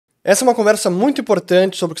Essa é uma conversa muito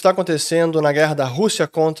importante sobre o que está acontecendo na guerra da Rússia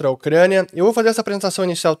contra a Ucrânia. Eu vou fazer essa apresentação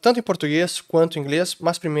inicial tanto em português quanto em inglês,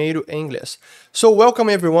 mas primeiro em inglês. So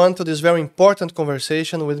welcome everyone to this very important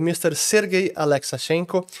conversation with Mr. Sergei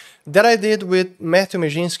Alexashenko that I did with Matthew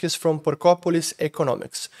Mezinskis from Porkopolis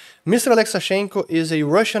Economics. Mr. Alexashenko is a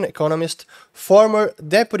Russian economist, former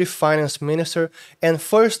deputy finance minister, and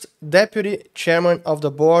first deputy chairman of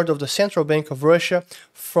the board of the Central Bank of Russia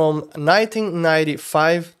from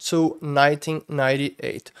 1995 to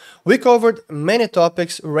 1998. We covered many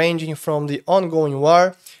topics ranging from the ongoing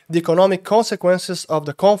war, the economic consequences of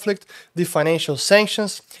the conflict, the financial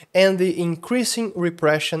sanctions, and the increasing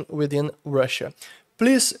repression within Russia.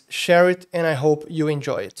 Please share it and I hope you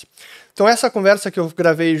enjoy it. Então essa conversa que eu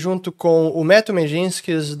gravei junto com o Matthew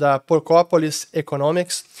Mezinskis da Porkopolis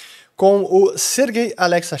Economics, com o Sergei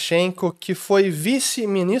Alexashenko, que foi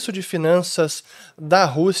vice-ministro de Finanças da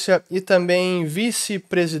Rússia e também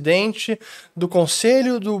vice-presidente do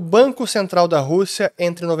Conselho do Banco Central da Rússia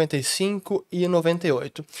entre 95 e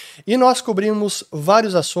 98. E nós cobrimos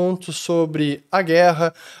vários assuntos sobre a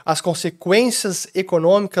guerra, as consequências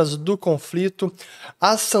econômicas do conflito,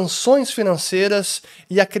 as sanções financeiras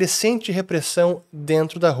e a crescente repressão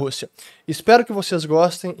dentro da Rússia. Espero que vocês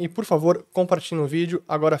gostem e, por favor, compartilhem o vídeo.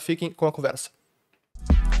 Agora fiquem com a conversa.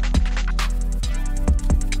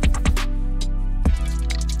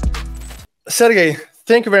 Sergei,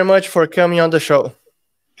 thank you very much for coming on the show.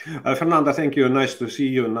 Fernando, thank you. Nice to see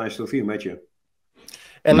you. Nice to see you, Matthew.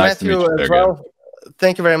 And Nice Matthew as well.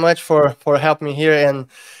 Thank you very much for helping me here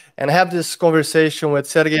and have this conversation with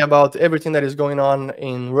Sergei about everything that is going on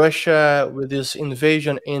in Russia with this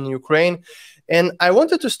invasion in Ukraine. And I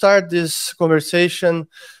wanted to start this conversation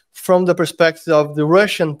from the perspective of the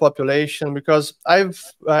Russian population, because I've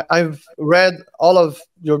read all of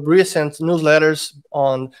your recent newsletters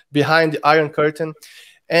on Behind the Iron Curtain,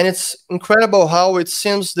 and it's incredible how it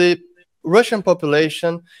seems the Russian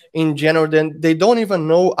population in general, they don't even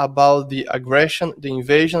know about the aggression, the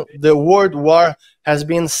invasion. The word war has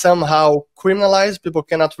been somehow criminalized. People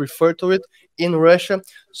cannot refer to it in Russia.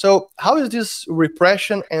 So how is this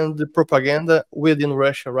repression and the propaganda within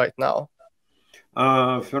Russia right now?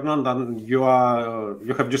 Fernando, you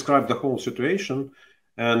have described the whole situation,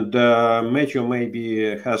 and Matthew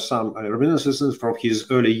maybe has some reminiscences from his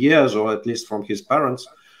early years, or at least from his parents,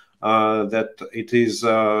 that it is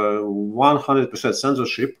 100%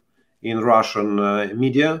 censorship in Russian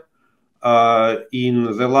media.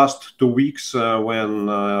 In the last 2 weeks, when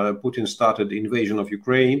Putin started the invasion of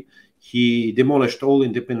Ukraine, he demolished all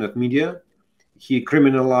independent media. He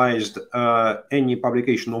criminalized any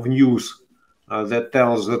publication of news that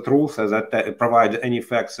tells the truth, that provide any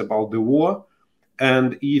facts about the war.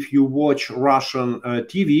 And if you watch Russian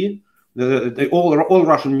TV, all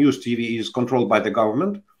Russian news TV is controlled by the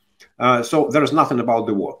government. So there is nothing about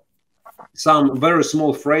the war. Some very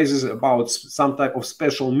small phrases about some type of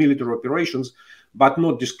special military operations, but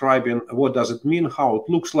not describing what does it mean, how it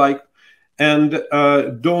looks like. And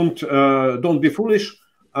don't be foolish.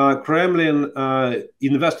 Kremlin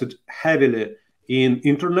invested heavily in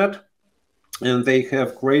internet, and they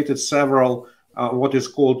have created several what is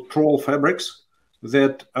called troll fabrics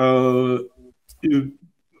that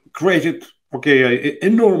created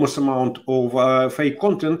enormous amount of fake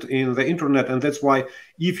content in the internet. And that's why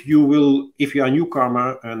if you are a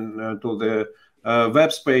newcomer and to the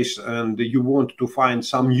web space and you want to find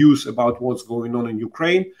some news about what's going on in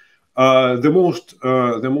Ukraine, the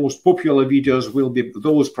most popular videos will be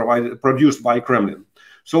those produced by Kremlin.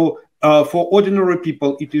 So for ordinary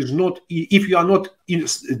people, it is not, if you are not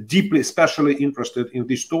deeply, especially interested in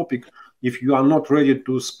this topic, if you are not ready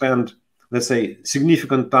to spend, let's say,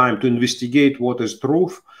 significant time to investigate what is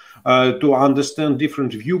truth, to understand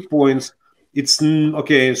different viewpoints, it's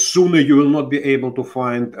okay, sooner you will not be able to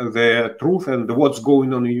find the truth and what's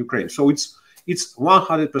going on in Ukraine. So it's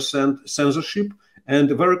 100% censorship, and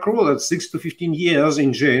very cruel at 6 to 15 years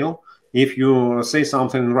in jail if you say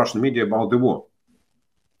something in Russian media about the war.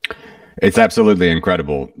 It's absolutely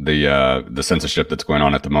incredible, the censorship that's going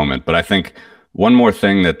on at the moment. But I think one more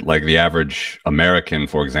thing that like the average American,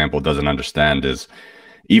 for example, doesn't understand is,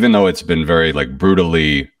 even though it's been very like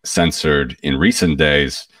brutally censored in recent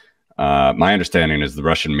days, my understanding is the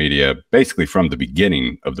Russian media, basically from the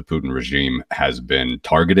beginning of the Putin regime, has been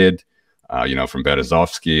targeted, from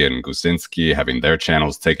Berezovsky and Gusinsky, having their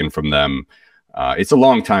channels taken from them. It's a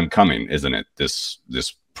long time coming, isn't it? This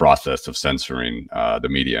process of censoring the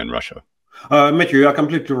media in Russia. Matthew, you are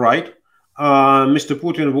completely right. Mr.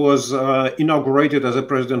 Putin was inaugurated as a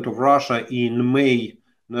president of Russia in May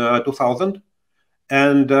 2000.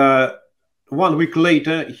 And 1 week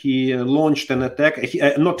later, he launched an attack.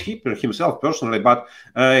 Not he himself personally, but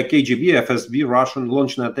KGB, FSB, Russian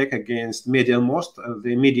launched an attack against Media Most,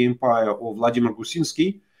 the media empire of Vladimir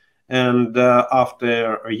Gusinsky. And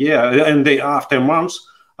after a year, after months,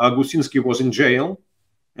 Gusinsky was in jail,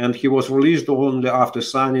 and he was released only after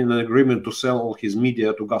signing an agreement to sell all his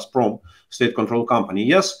media to Gazprom, state-controlled company.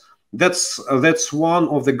 Yes, that's one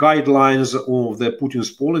of the guidelines of the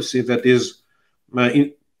Putin's policy. That is,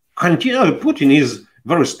 Putin is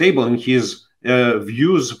very stable in his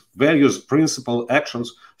views, values, principle,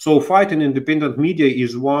 actions. So fighting independent media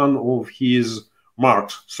is one of his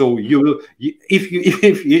marks. So you will,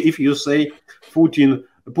 if you say Putin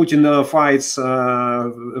fights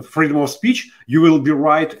freedom of speech, you will be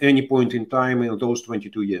right any point in time in those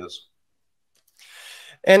 22 years.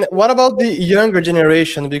 And what about the younger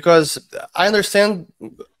generation? Because I understand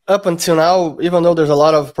up until now, even though there's a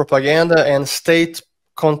lot of propaganda and state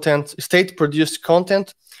content, state-produced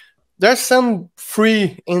content, there's some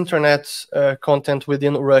free internet content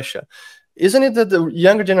within Russia. Isn't it that the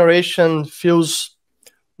younger generation feels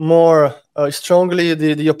more strongly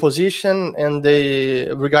the opposition and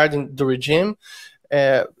regarding the regime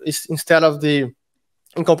instead of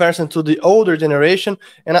in comparison to the older generation?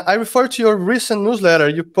 And I refer to your recent newsletter.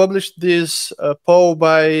 You published this poll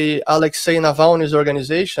by Alexei Navalny's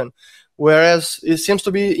organization, whereas it seems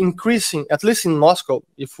to be increasing, at least in Moscow,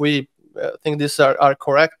 if we think these are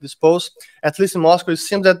correct, these polls, at least in Moscow, it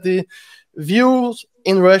seems that the views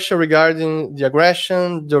in Russia regarding the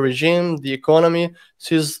aggression, the regime, the economy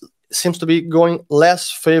seems to be going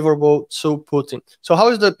less favorable to Putin. So how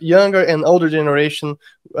is the younger and older generation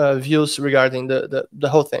views regarding the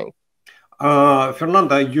whole thing?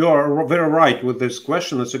 Fernanda, you are very right with this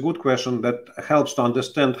question. It's a good question that helps to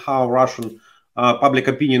understand how Russian public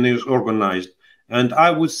opinion is organized. And I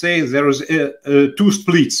would say there is two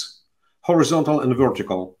splits, horizontal and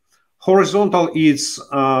vertical. Horizontal is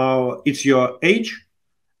it's your age,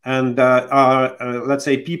 and let's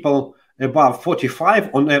say people above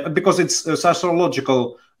 45, because it's a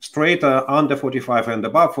sociological strata, under 45 and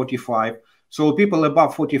above 45. So people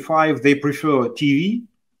above 45, they prefer TV.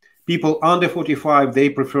 People under 45, they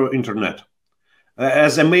prefer internet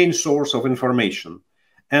as a main source of information.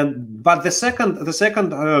 But the second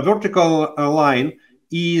vertical line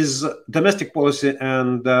is domestic policy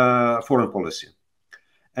and foreign policy.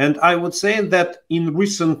 And I would say that in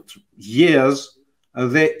recent years,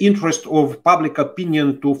 the interest of public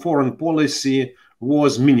opinion to foreign policy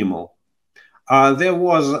was minimal. There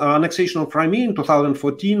was annexation of Crimea in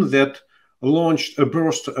 2014 that launched a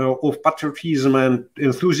burst of patriotism and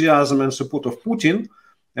enthusiasm and support of Putin,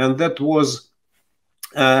 and that was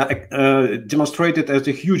demonstrated as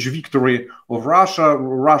a huge victory of Russia.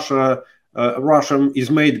 Russia is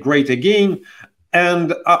made great again.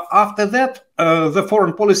 And after that, the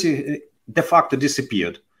foreign policy de facto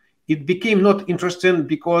disappeared. It became not interesting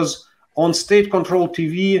because on state-controlled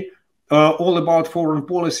TV, all about foreign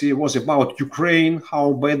policy was about Ukraine,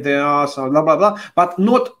 how bad they are, so blah, blah, blah, but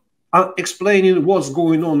not explaining what's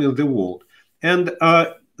going on in the world. And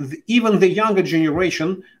even the younger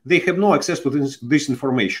generation, they have no access to this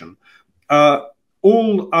information.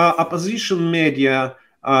 All opposition media,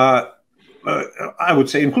 I would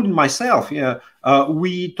say, including myself,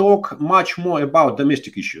 we talk much more about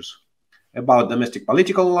domestic issues, about domestic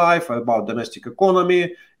political life, about domestic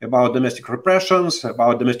economy, about domestic repressions,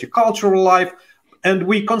 about domestic cultural life. And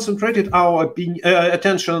we concentrated our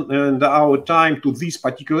attention and our time to these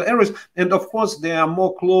particular areas. And of course, they are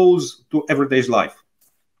more close to everyday life.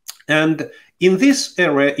 And in this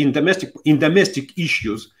area, in domestic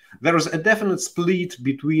issues, there is a definite split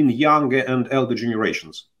between younger and elder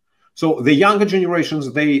generations. So the younger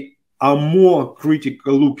generations, they are more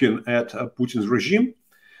critical looking at Putin's regime.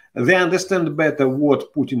 They understand better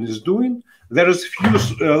what Putin is doing. There is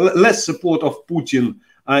less support of Putin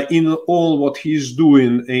in all what he is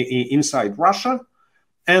doing inside Russia.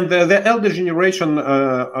 And the elder generation,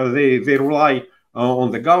 they rely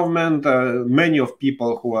on the government. Many of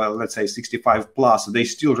people who are, let's say, 65 plus, they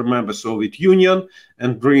still remember Soviet Union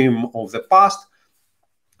and dream of the past.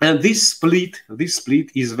 And this split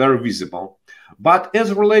is very visible. But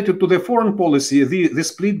as related to the foreign policy, the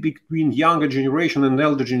split between younger generation and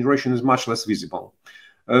elder generation is much less visible.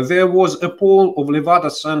 There was a poll of Levada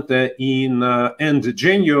Center in end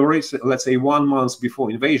January, let's say 1 month before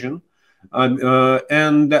invasion,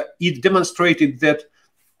 and it demonstrated that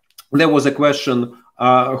there was a question,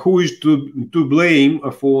 who is to blame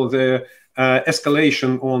for the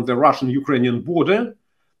escalation on the Russian-Ukrainian border.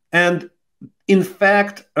 And in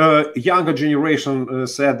fact, younger generation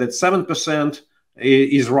said that 7%,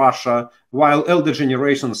 is Russia, while elder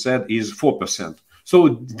generation said is 4%. So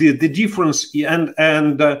the difference, and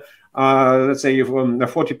let's say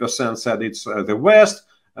 40% said it's the West,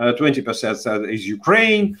 20% said is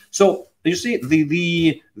Ukraine. So you see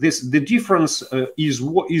the difference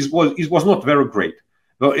was not very great.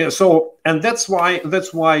 So, and that's why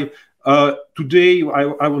today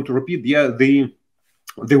I want to repeat,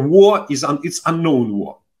 the war is it's unknown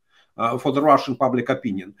war for the Russian public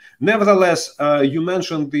opinion. Nevertheless, you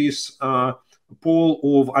mentioned this poll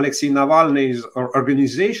of Alexei Navalny's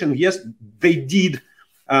organization. Yes, they did,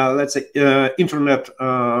 let's say, internet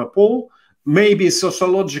poll. Maybe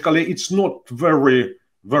sociologically it's not very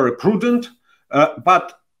prudent,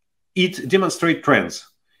 but it demonstrates trends.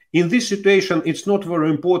 In this situation, it's not very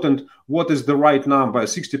important what is the right number,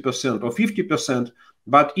 60% or 50%,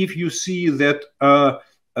 but if you see that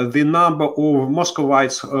the number of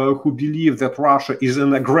Muscovites who believe that Russia is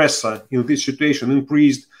an aggressor in this situation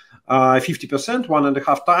increased 50%,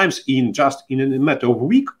 1.5 times in a matter of a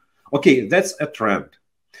week, okay, that's a trend.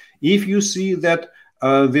 If you see that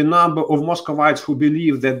the number of Muscovites who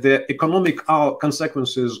believe that the economic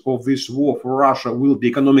consequences of this war for Russia will be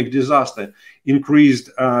economic disaster increased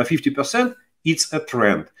 50%, it's a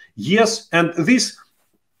trend. Yes, and this,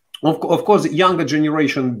 of course, the younger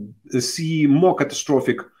generation see more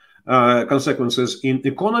catastrophic consequences in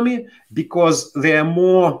economy because they are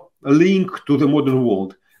more linked to the modern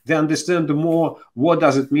world. They understand more what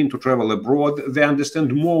does it mean to travel abroad. They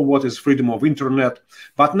understand more what is freedom of internet.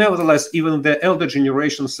 But nevertheless, even the elder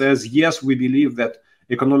generation says, yes, we believe that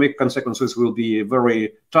economic consequences will be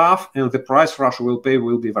very tough and the price Russia will pay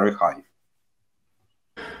will be very high.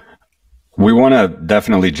 We want to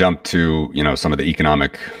definitely jump to, some of the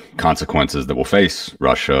economic consequences that will face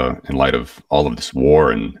Russia in light of all of this war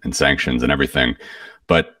and sanctions and everything.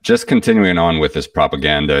 But just continuing on with this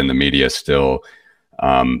propaganda in the media still,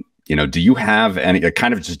 do you have any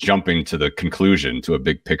kind of just jumping to the conclusion, to a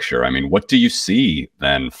big picture? I mean, what do you see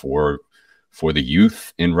then for the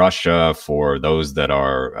youth in Russia, for those that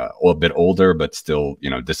are a bit older but still,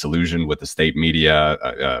 disillusioned with the state media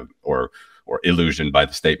or illusioned by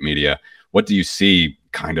the state media? What do you see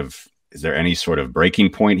is there any sort of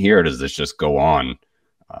breaking point here, or does this just go on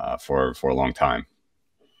for a long time?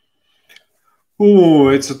 Oh,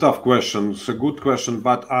 it's a tough question. It's a good question,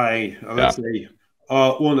 but let's say,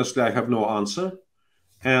 honestly, I have no answer.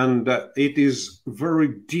 And it is very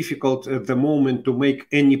difficult at the moment to make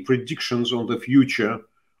any predictions on the future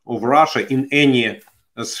of Russia in any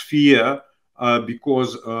sphere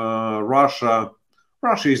because Russia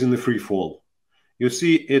is in the free fall. You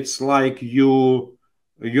see, it's like you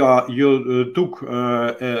took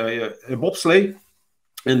a bobsleigh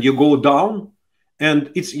and you go down,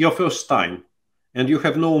 and it's your first time, and you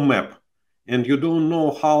have no map, and you don't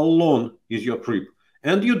know how long is your trip,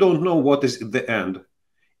 and you don't know what is at the end.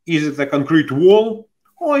 Is it a concrete wall,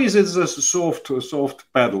 or is it a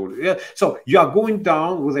soft paddle? Yeah. So you are going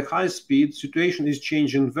down with a high speed. Situation is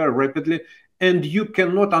changing very rapidly, and you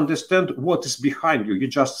cannot understand what is behind you. You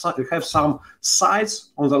just have some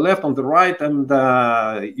sights on the left, on the right, and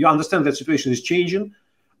you understand that situation is changing.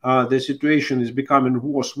 The situation is becoming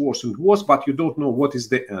worse and worse, but you don't know what is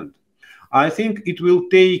the end. I think it will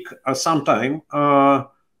take some time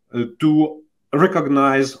to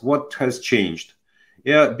recognize what has changed.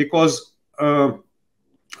 Yeah, because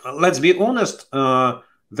let's be honest,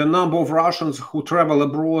 the number of Russians who travel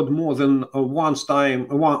abroad more than one time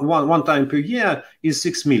per year is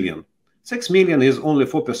 6 million. 6 million is only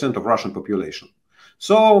 4% of Russian population.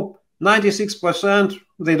 So 96%,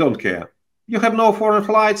 they don't care. You have no foreign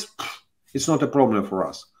flights, it's not a problem for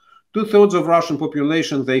us. 2/3 of Russian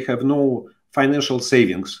population, they have no financial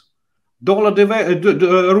savings. Ruble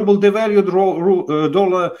devalued,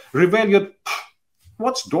 dollar revalued.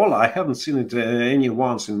 What's dollar? I haven't seen it any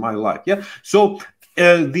once in my life. Yeah. So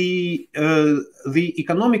the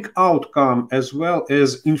economic outcome as well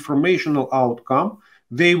as informational outcome,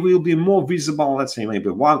 they will be more visible. Let's say maybe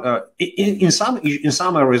in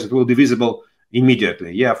some areas it will be visible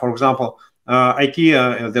immediately. Yeah. For example,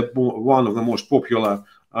 IKEA, one of the most popular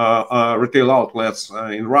retail outlets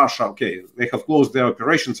in Russia. Okay, they have closed their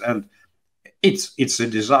operations, and it's a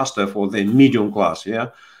disaster for the medium class. Yeah.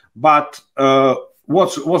 But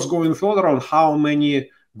what's going further on, how many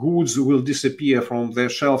goods will disappear from the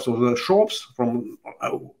shelves of the shops,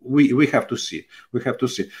 we have to see.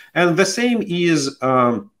 And the same is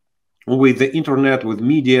with the internet, with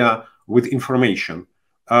media, with information.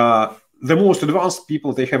 The most advanced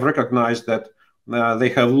people, they have recognized that they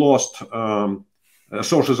have lost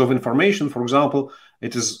sources of information. For example,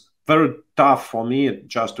 it is very tough for me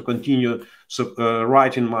just to continue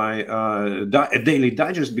writing my daily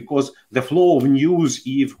digest, because the flow of news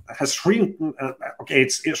has shrunk.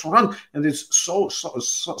 It's shrunk, and it's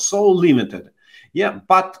so limited. Yeah,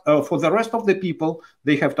 but for the rest of the people,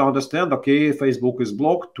 they have to understand, okay, Facebook is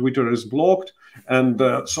blocked, Twitter is blocked, and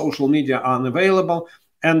social media are unavailable.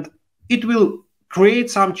 And it will create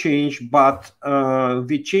some change, but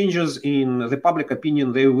the changes in the public opinion,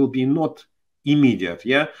 they will be not immediate.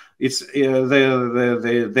 Yeah, it's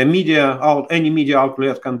the media out, any media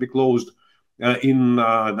outlet can be closed in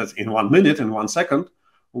 1 minute, in 1 second,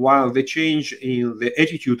 while the change in the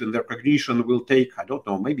attitude and the recognition will take, I don't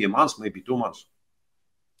know, maybe a month, maybe 2 months.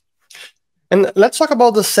 And let's talk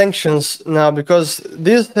about the sanctions now, because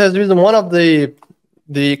this has been one of the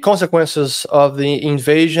consequences of the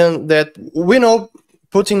invasion, that we know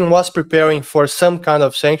Putin was preparing for some kind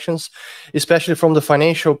of sanctions, especially from the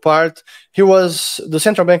financial part. The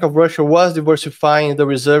Central Bank of Russia was diversifying the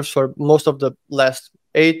reserves for most of the last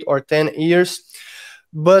 8 or 10 years.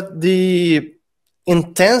 But the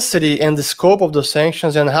intensity and the scope of the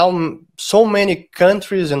sanctions, and how so many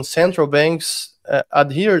countries and central banks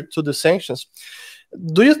adhere to the sanctions,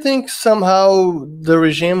 do you think somehow the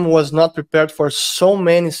regime was not prepared for so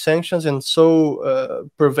many sanctions and so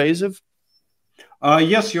pervasive?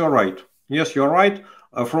 Yes, you're right. Yes, you're right.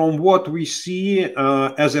 From what we see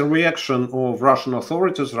as a reaction of Russian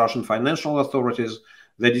authorities, Russian financial authorities,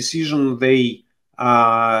 the decision they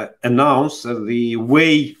announced, the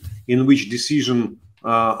way in which decision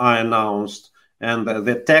are announced, and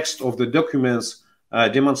the text of the documents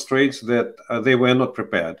demonstrates that they were not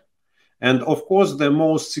prepared. And of course, the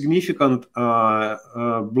most significant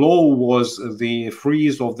blow was the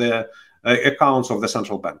freeze of the accounts of the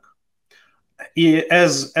central bank.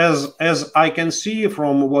 As I can see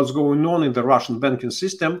from what's going on in the Russian banking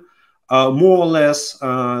system, more or less,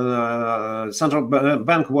 central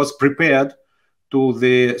bank was prepared to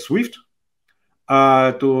the SWIFT,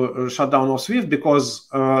 to shut down of SWIFT, because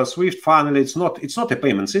SWIFT finally it's not a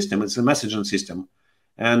payment system, it's a messaging system,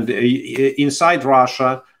 and inside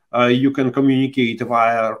Russia you can communicate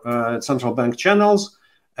via central bank channels.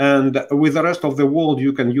 And with the rest of the world,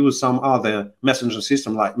 you can use some other messenger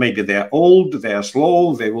system, like maybe they're old, they're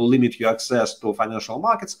slow, they will limit your access to financial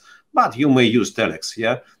markets, but you may use telex.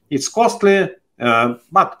 Yeah, it's costly,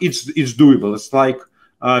 but it's doable. It's like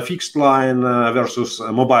fixed line versus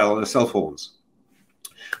mobile cell phones.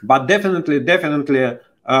 But definitely,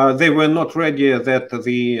 they were not ready that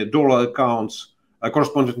the dollar accounts,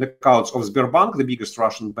 correspondent accounts of Sberbank, the biggest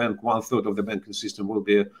Russian bank, 1/3 of the banking system will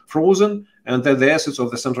be frozen, and that the assets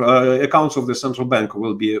of the central accounts of the central bank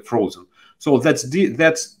will be frozen. So that's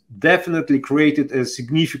definitely created a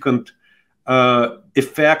significant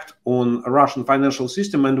effect on Russian financial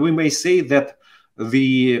system, and we may say that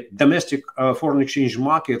the domestic foreign exchange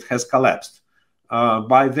market has collapsed.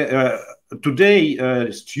 By today,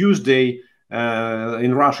 it's Tuesday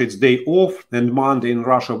in Russia, it's day off, and Monday in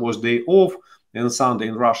Russia was day off, and Sunday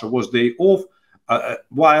in Russia was day off,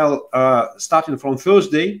 while starting from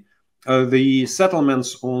Thursday, the settlements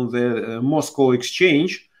on the Moscow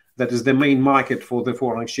exchange, that is the main market for the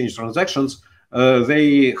foreign exchange transactions,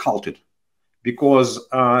 they halted, because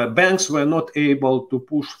banks were not able to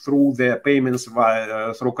push through their payments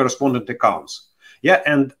through correspondent accounts. Yeah,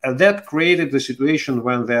 and that created the situation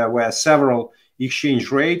when there were several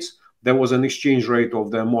exchange rates. There was an exchange rate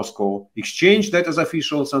of the Moscow exchange, that is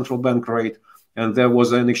official central bank rate, and there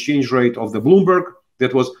was an exchange rate of the Bloomberg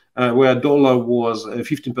that was where dollar was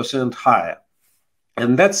 15% higher,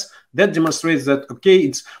 and that demonstrates that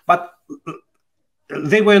but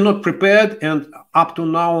they were not prepared, and up to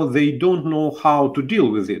now they don't know how to deal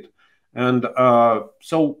with it, and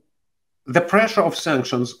so the pressure of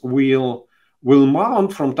sanctions will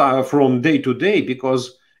mount from day to day,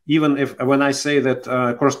 because even when I say that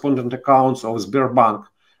correspondent accounts of Sberbank,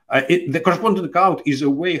 the correspondent account is a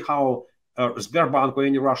way how Sberbank or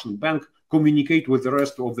any Russian bank communicate with the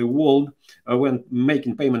rest of the world when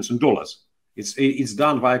making payments in dollars. It's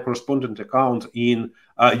done via correspondent account in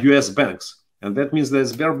US banks, and that means that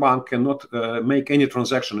Sberbank cannot make any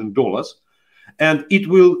transaction in dollars, and it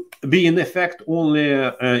will be in effect only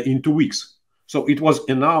in 2 weeks. So it was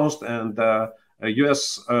announced, and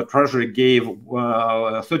US Treasury gave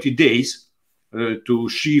 30 days to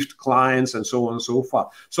shift clients and so on and so forth.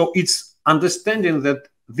 So it's understanding that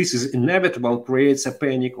this is inevitable creates a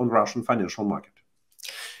panic on Russian financial market.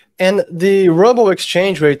 And the ruble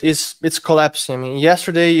exchange rate it's collapsing. I mean,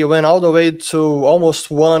 yesterday it went all the way to almost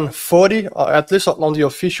 140, at least on the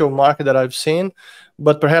official market that I've seen.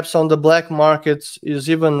 But perhaps on the black markets is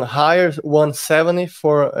even higher, 170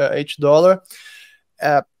 for each dollar.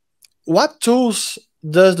 what tools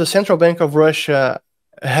does the Central Bank of Russia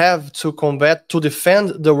have to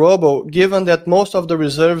defend the ruble, given that most of the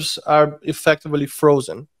reserves are effectively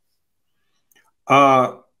frozen?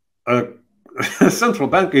 Central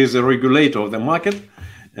bank is a regulator of the market,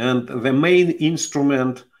 and the main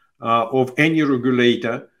instrument of any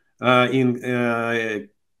regulator in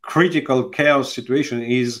critical chaos situation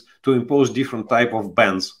is to impose different type of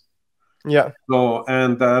bans. Yeah. So,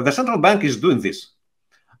 and the central bank is doing this.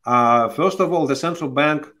 First of all, the central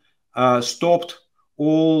bank stopped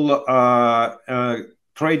all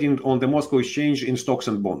trading on the Moscow exchange in stocks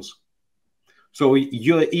and bonds. So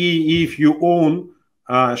if you own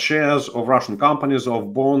shares of Russian companies,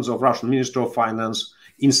 of bonds of Russian Ministry of Finance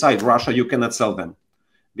inside Russia, you cannot sell them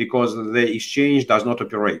because the exchange does not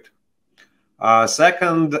operate.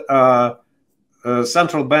 Second,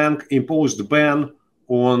 central bank imposed a ban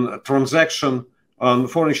on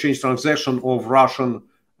foreign exchange transaction of Russian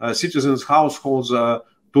citizens' households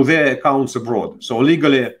to their accounts abroad. So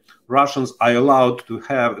legally, Russians are allowed to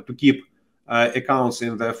keep accounts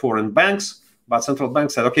in the foreign banks, but central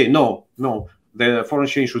bank said, okay, no, the foreign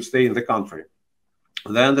exchange should stay in the country.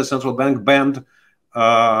 Then the central bank banned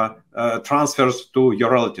transfers to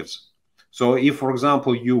your relatives. So if, for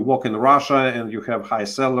example, you work in Russia and you have high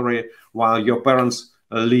salary while your parents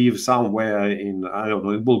live somewhere in, I don't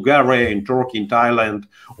know, in Bulgaria, in Turkey, in Thailand,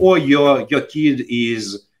 or your kid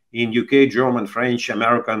is in UK, German, French,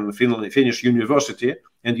 American, Finnish university,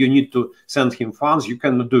 and you need to send him funds, you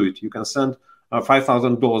cannot do it. You can send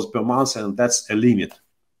 $5,000 per month, and that's a limit.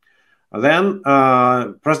 Then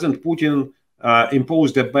President Putin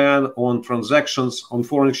imposed a ban on transactions, on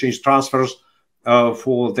foreign exchange transfers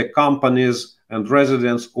for the companies and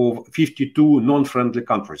residents of 52 non-friendly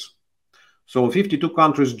countries. So 52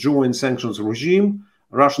 countries joined sanctions regime.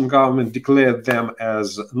 Russian government declared them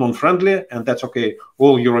as non-friendly, and that's okay.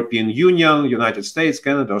 All European Union, United States,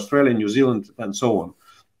 Canada, Australia, New Zealand, and so on.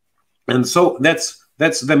 And so that's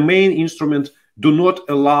the main instrument. Do not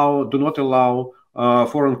allow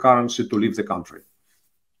foreign currency to leave the country.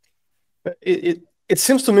 It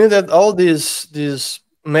seems to me that all these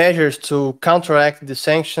measures to counteract the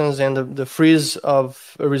sanctions and the freeze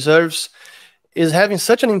of reserves is having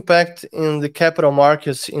such an impact in the capital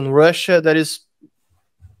markets in Russia that is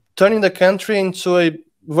turning the country into a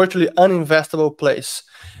virtually uninvestable place.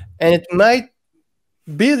 And it might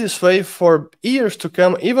be this way for years to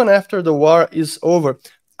come, even after the war is over.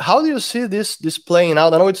 How do you see this playing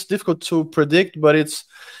out? I know it's difficult to predict, but it's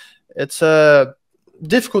a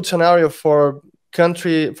difficult scenario for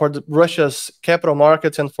Russia's capital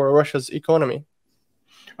markets and for Russia's economy.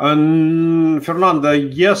 Fernando,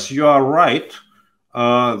 yes, you are right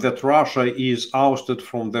that Russia is ousted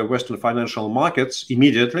from the Western financial markets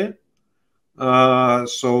immediately.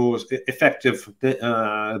 So effective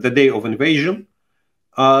the day of invasion,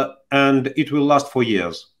 and it will last for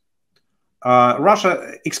years.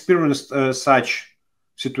 Russia experienced such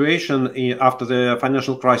situation after the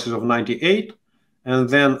financial crisis of '98, and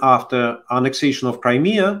then after annexation of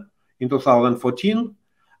Crimea in 2014.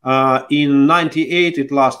 In '98,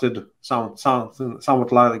 it lasted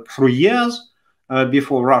somewhat like 3 years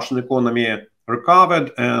before Russian economy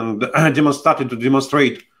recovered and started to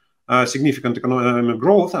demonstrate significant economic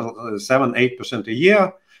growth, 7-8% a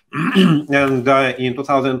year. And in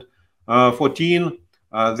 2014,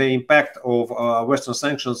 the impact of Western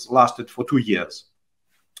sanctions lasted for 2 years.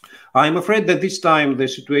 I'm afraid that this time the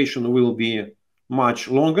situation will be much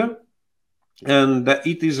longer, and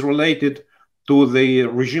it is related to the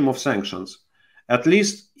regime of sanctions. At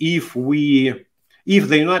least if the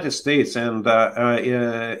United States and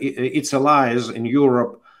its allies in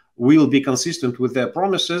Europe will be consistent with their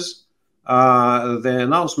promises, the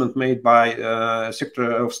announcement made by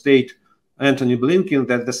Secretary of State Antony Blinken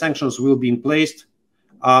that the sanctions will be in place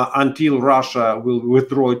until Russia will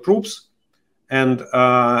withdraw troops and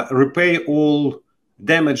repay all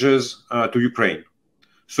damages to Ukraine.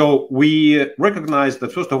 So we recognize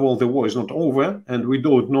that, first of all, the war is not over, and we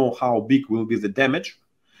don't know how big will be the damage.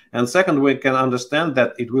 And second, we can understand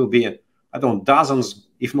that it will be, I don't know, dozens,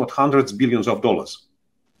 if not hundreds, billions of dollars.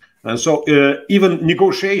 And so even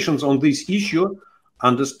negotiations on this issue,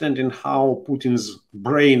 understanding how Putin's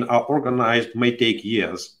brain are organized, may take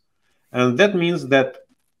years. And that means that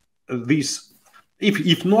this,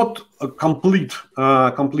 if not a complete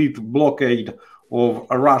blockade of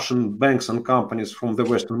Russian banks and companies from the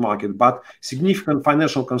Western market, but significant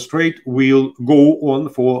financial constraint will go on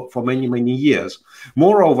for many, many years.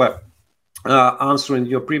 Moreover, answering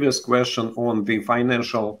your previous question on the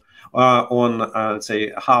financial, let's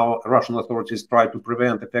say, how Russian authorities try to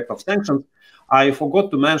prevent the effect of sanctions, I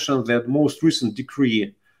forgot to mention that most recent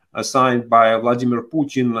decree signed by Vladimir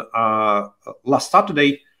Putin last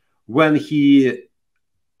Saturday, when he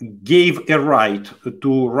gave a right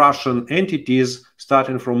to Russian entities,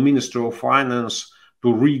 starting from Ministry of Finance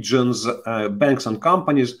to regions, banks and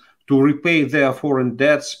companies, to repay their foreign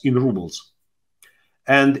debts in rubles.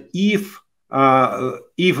 And if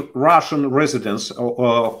Russian residents who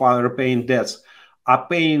are repaying debts are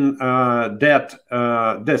paying debts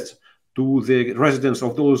to the residents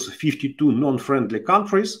of those 52 non-friendly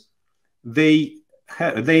countries, they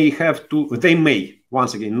may,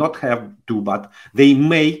 once again, not have to, but they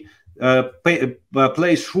may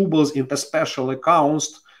place rubles into special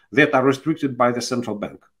accounts that are restricted by the central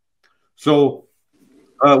bank. So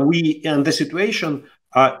we, in the situation,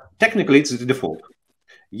 technically it's the default.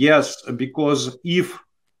 Yes, because if,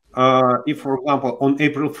 for example, on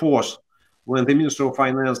April 4th, when the Minister of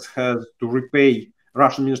Finance has to repay,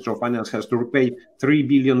 Russian Minister of Finance has to repay $3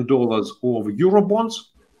 billion of Eurobonds,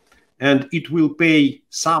 and it will pay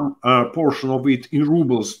some portion of it in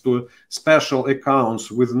rubles to special accounts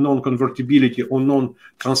with non-convertibility or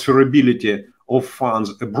non-transferability of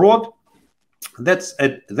funds abroad, that's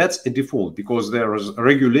a default, because there is a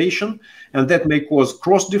regulation, and that may cause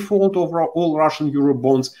cross-default over all Russian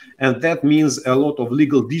Eurobonds, and that means a lot of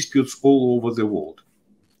legal disputes all over the world.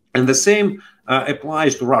 And the same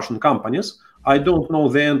applies to Russian companies. I don't know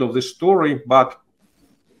the end of the story, but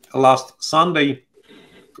last Sunday,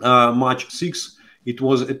 March 6th, it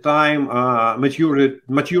was a time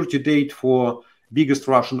maturity date for biggest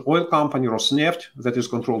Russian oil company, Rosneft, that is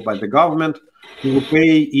controlled by the government, to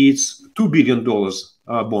pay its $2 billion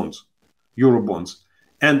bonds, Euro bonds.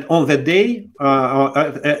 And on the day,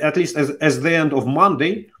 at least as the end of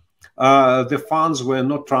Monday, the funds were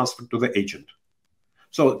not transferred to the agent.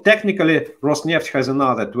 So technically, Rosneft has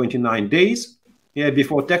another 29 days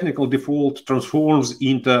before technical default transforms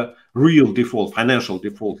into real default, financial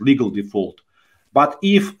default, legal default. But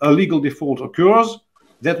if a legal default occurs,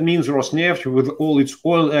 that means Rosneft, with all its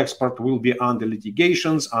oil export, will be under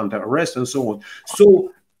litigations, under arrest, and so on.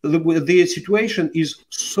 So the situation is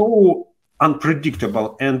so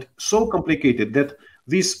unpredictable and so complicated that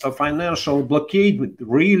this financial blockade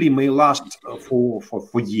really may last for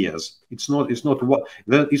years. It's not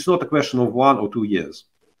a question of 1 or 2 years.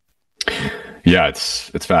 Yeah,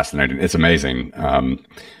 it's fascinating. It's amazing.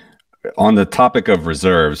 On the topic of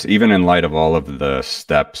reserves, even in light of all of the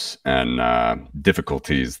steps and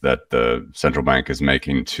difficulties that the central bank is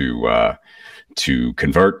making to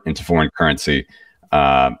convert into foreign currency,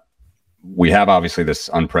 we have obviously this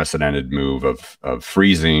unprecedented move of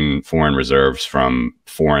freezing foreign reserves from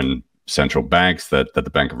foreign central banks that the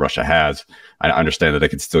Bank of Russia has. I understand that they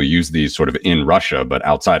could still use these sort of in Russia, but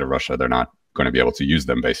outside of Russia, they're not going to be able to use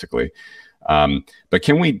them, basically. But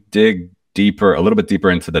can we dig a little bit deeper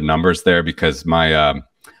into the numbers there? Because my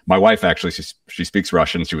wife, actually, she speaks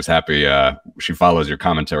Russian. She was happy. She follows your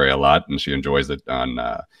commentary a lot, and she enjoys it on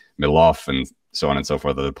Milov and so on and so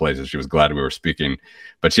forth, other places. She was glad we were speaking.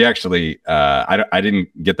 But she actually, I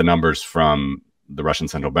didn't get the numbers from the Russian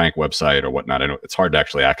Central Bank website or whatnot. I know it's hard to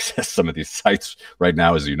actually access some of these sites right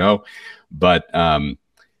now, as you know. But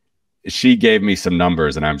she gave me some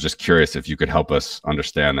numbers, and I'm just curious if you could help us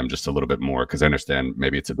understand them just a little bit more, because I understand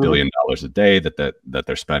maybe it's $1 billion a day that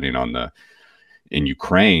they're spending in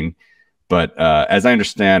Ukraine. But as I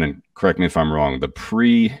understand, and correct me if I'm wrong, the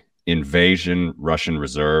pre-invasion Russian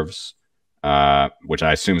reserves, which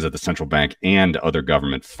I assume is at the central bank and other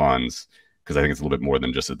government funds, because I think it's a little bit more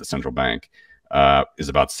than just at the central bank, is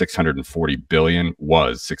about 640 billion.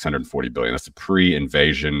 Was 640 billion. That's the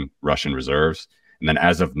pre-invasion Russian reserves. And then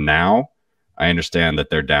as of now, I understand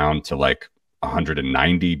that they're down to like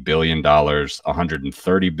 $190 billion,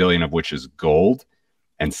 130 billion of which is gold,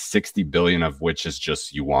 and 60 billion of which is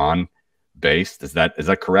just yuan based. Is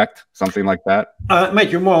that correct? Something like that?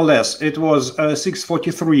 Matthew, more or less. It was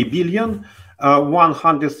 643 billion,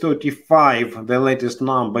 135, the latest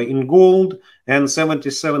number, in gold, and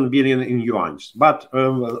 77 billion in yuans. But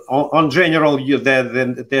on general,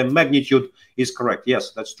 the magnitude is correct.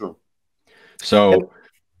 Yes, that's true. So,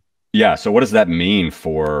 yeah. So what does that mean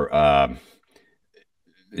for, I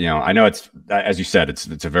know it's, as you said,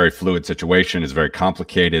 it's a very fluid situation. It's very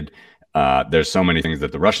complicated. There's so many things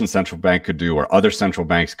that the Russian central bank could do or other central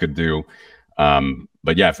banks could do.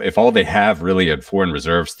 But yeah, if all they have really at foreign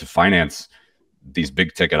reserves to finance these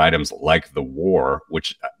big ticket items like the war,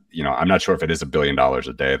 which, I'm not sure if it is $1 billion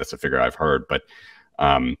a day. That's a figure I've heard. But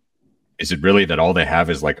is it really that all they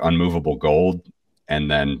have is like unmovable gold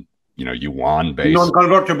and then, yuan based,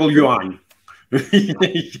 non-convertible yuan?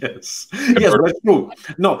 Yes, that's true.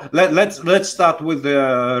 No, let's start with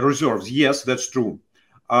the reserves. Yes, that's true.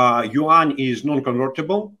 Yuan is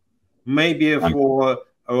non-convertible. maybe for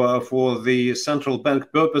the central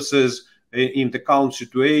bank purposes in the current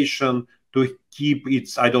situation to keep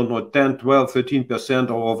its, I don't know, 10, 12, 13%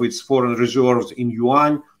 of its foreign reserves in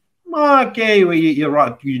yuan. Okay, you're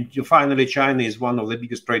right. Finally, China is one of the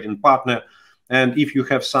biggest trading partner. And if you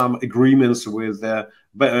have some agreements with the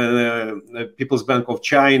People's Bank of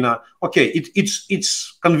China, okay,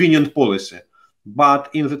 it's convenient policy. But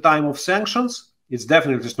in the time of sanctions, it's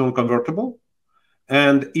definitely non-convertible.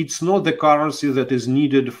 And it's not the currency that is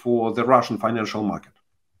needed for the Russian financial market.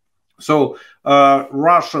 So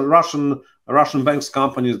Russian banks,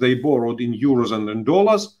 companies, they borrowed in euros and in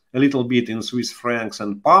dollars, a little bit in Swiss francs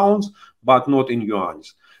and pounds, but not in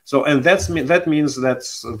yuans. So, and that means that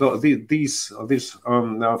these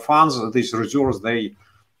funds, these reserves, they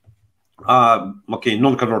are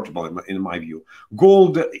non-convertible in my view.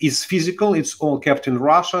 Gold is physical; it's all kept in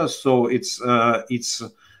Russia, so it's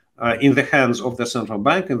in the hands of the central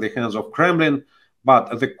bank, in the hands of Kremlin.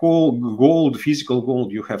 But the gold, physical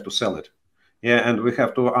gold, you have to sell it. Yeah, and we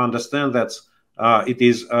have to understand that it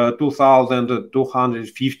is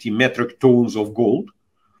 2,250 metric tons of gold.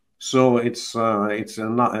 So it's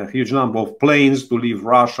a huge number of planes to leave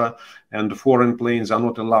Russia, and foreign planes are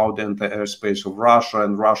not allowed in the airspace of Russia.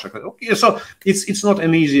 And Russia, okay, so it's not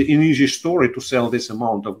an easy story to sell this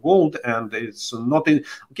amount of gold, and it's not in,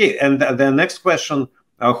 okay. And the next question: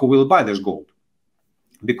 who will buy this gold?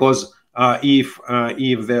 Because if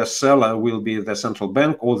the seller will be the central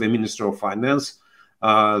bank or the Minister of Finance,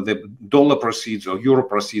 the dollar proceeds or euro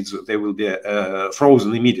proceeds, they will be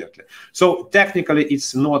frozen immediately. So technically,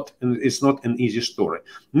 it's not an easy story.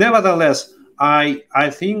 Nevertheless, I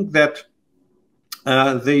think that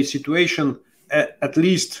the situation, at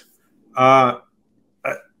least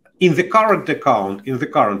in the current account,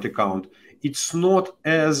 it's not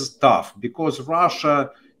as tough, because Russia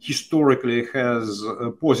historically has a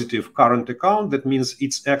positive current account. That means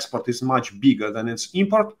its export is much bigger than its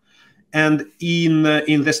import. And in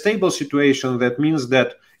the stable situation, that means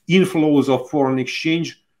that inflows of foreign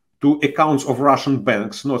exchange to accounts of Russian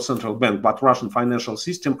banks, not central bank, but Russian financial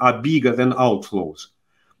system, are bigger than outflows.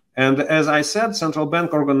 And as I said, central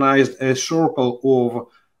bank organized a circle of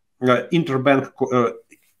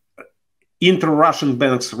inter-Russian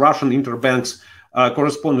banks, Russian interbanks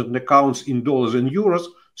correspondent accounts in dollars and euros.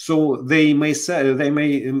 So they may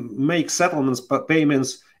make settlements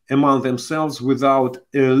payments among themselves without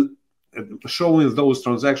showing those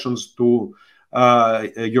transactions to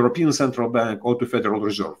European Central Bank or to Federal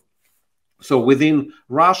Reserve. So within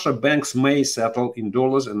Russia, banks may settle in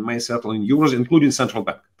dollars and may settle in euros, including central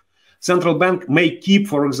bank. Central bank may keep,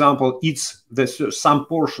 for example, some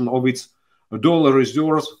portion of its dollar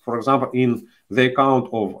reserves, for example, in the account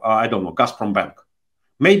of, I don't know, Gazprom Bank.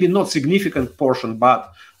 Maybe not significant portion,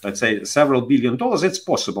 but let's say several $billion, it's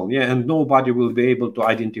possible, yeah, and nobody will be able to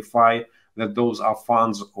identify that those are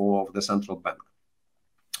funds of the central bank.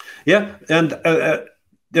 Yeah, and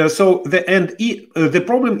so the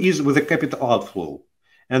problem is with the capital outflow,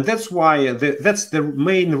 and that's why that's the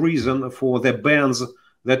main reason for the bans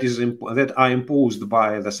that are imposed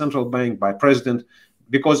by the central bank, by president,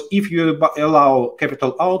 because if you allow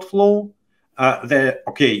capital outflow,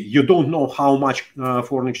 you don't know how much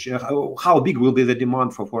foreign exchange, how big will be the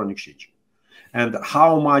demand for foreign exchange, and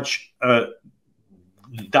how much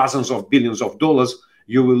dozens of billions of dollars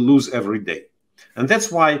you will lose every day. And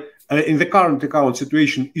that's why in the current account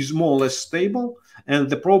situation is more or less stable. And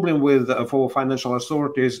the problem for financial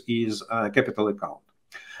authorities is capital account.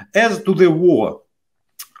 As to the war,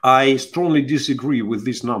 I strongly disagree with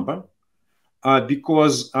this number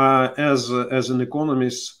because as an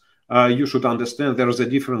economist, you should understand there is a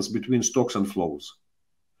difference between stocks and flows.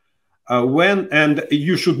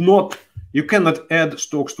 You cannot add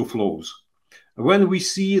stocks to flows. When we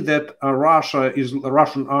see that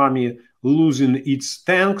Russian army losing its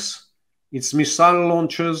tanks, its missile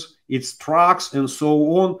launchers, its trucks, and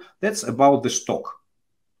so on, that's about the stock.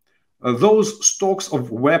 Those stocks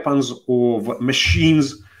of weapons, of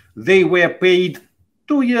machines, they were paid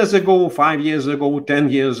 2 years ago, 5 years ago, 10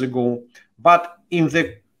 years ago. But in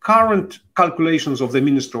the current calculations of the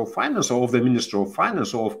Minister of Finance or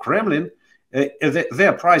of Kremlin,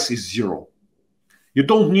 their price is zero. You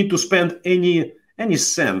don't need to spend any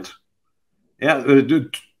cent, yeah,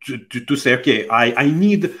 to say, okay, I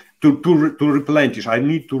need to replenish, I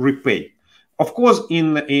need to repay. Of course,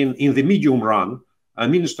 in the medium run, a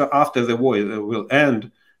minister after the war will end,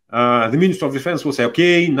 the Minister of Defense will say,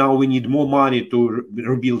 okay, now we need more money to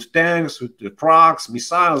rebuild tanks, trucks,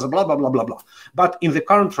 missiles, blah, blah, blah, blah, blah. But in the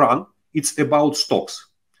current run, it's about stocks.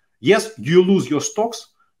 Yes, you lose your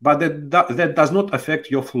stocks, but that does not affect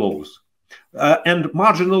your flows. And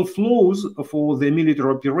marginal flows for the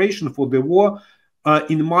military operation, for the war,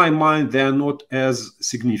 in my mind, they are not as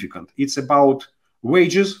significant. It's about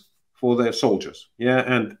wages for the soldiers, yeah,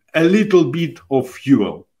 and a little bit of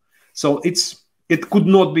fuel. So it could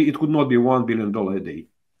not be $1 billion a day.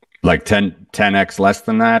 Like 10x less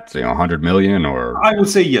than that, 100 million, or I would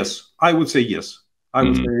say yes. I would say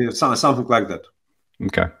something like that.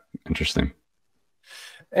 Okay, interesting.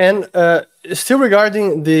 And still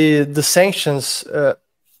regarding the sanctions,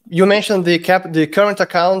 you mentioned the current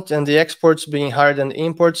account and the exports being higher than the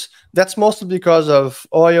imports. That's mostly because of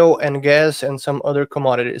oil and gas and some other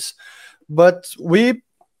commodities. But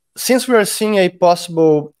since we are seeing a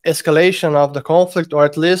possible escalation of the conflict, or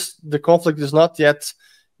at least the conflict is not yet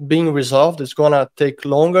being resolved, it's going to take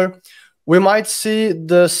longer, we might see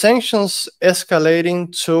the sanctions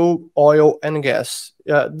escalating to oil and gas.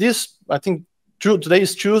 I think, today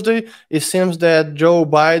is Tuesday. It seems that Joe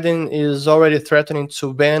Biden is already threatening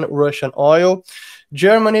to ban Russian oil.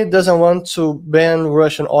 Germany doesn't want to ban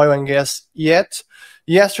Russian oil and gas yet.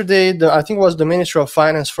 Yesterday, I think it was the Ministry of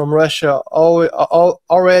Finance from Russia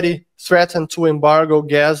already threatened to embargo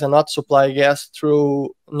gas and not supply gas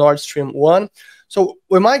through Nord Stream 1. So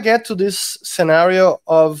we might get to this scenario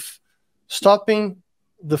of stopping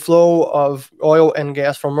the flow of oil and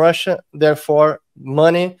gas from Russia, therefore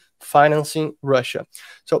money financing Russia.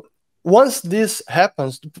 So once this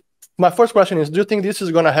happens, my first question is, do you think this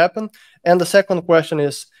is going to happen? And the second question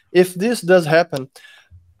is, if this does happen,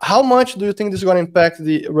 how much do you think this is going to impact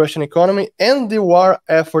the Russian economy and the war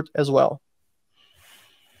effort as well?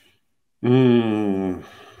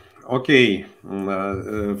 Okay,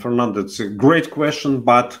 Fernando, it's a great question,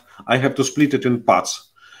 but I have to split it in parts.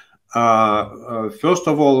 First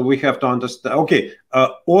of all, we have to understand,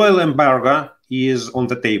 oil embargo is on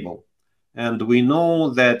the table, and we know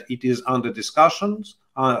that it is under discussions,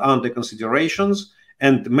 under considerations,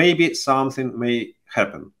 and maybe something may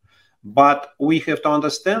happen. But we have to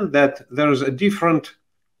understand that there is a different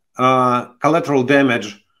collateral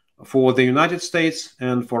damage for the United States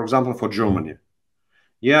and, for example, for Germany.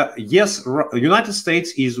 Yeah, yes, United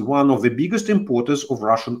States is one of the biggest importers of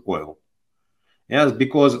Russian oil. Yes,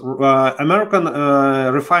 because American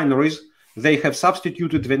refineries, they have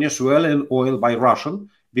substituted Venezuelan oil by Russian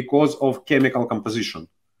because of chemical composition.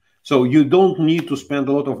 So you don't need to spend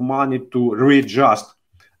a lot of money to readjust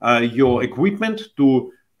your equipment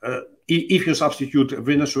to, if you substitute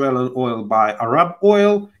Venezuelan oil by Arab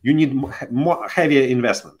oil, you need more heavier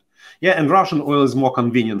investment. Yeah, and Russian oil is more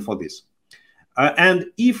convenient for this. And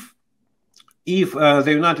if the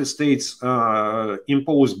United States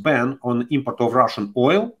impose ban on import of Russian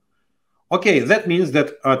oil, okay, that means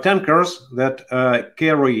that tankers that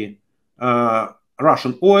carry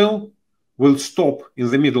Russian oil will stop in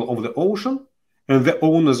the middle of the ocean, and the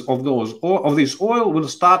owners of this oil will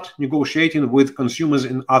start negotiating with consumers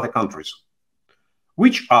in other countries,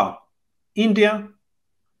 which are India,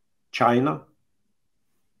 China,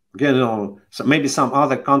 again, maybe some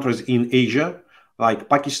other countries in Asia, like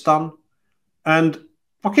Pakistan. And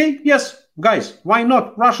okay, yes, guys, why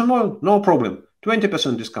not? Russian oil, no problem.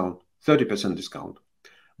 20% discount, 30% discount.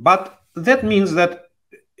 But that means that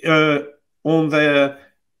on the,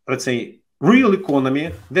 let's say, real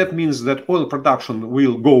economy, that means that oil production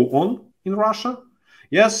will go on in Russia.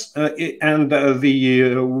 Yes, and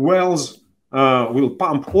the wells will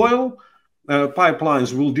pump oil.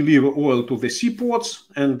 Pipelines will deliver oil to the seaports,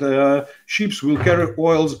 and ships will carry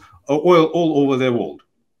oil all over the world.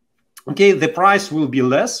 Okay, the price will be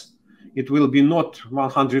less. It will be not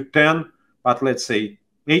 110, but let's say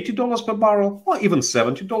 $80 per barrel, or even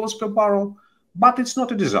 $70 per barrel. But it's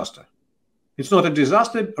not a disaster. It's not a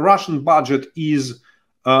disaster. Russian budget is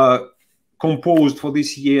composed for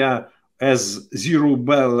this year as zero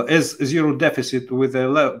deficit, with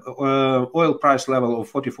a oil price level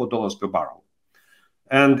of $44 per barrel,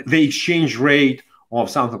 and the exchange rate of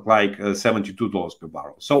something like $72 per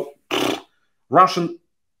barrel. So Russian,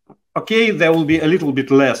 okay, there will be a little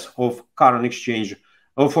bit less of current exchange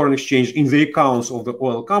or foreign exchange in the accounts of the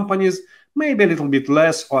oil companies, maybe a little bit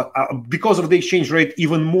less, or because of the exchange rate,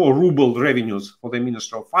 even more ruble revenues for the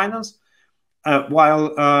Ministry of Finance,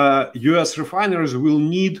 while US refineries will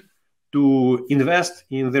need to invest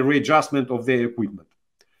in the readjustment of their equipment.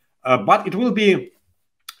 But it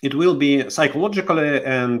will be psychologically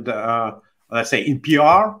and let's say in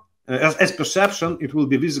PR, as perception, it will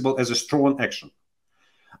be visible as a strong action.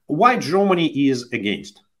 Why Germany is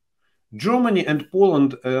against? Germany and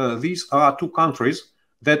Poland, these are two countries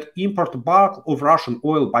that import bulk of Russian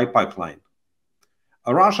oil by pipeline.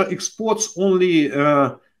 Russia exports only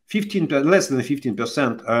less than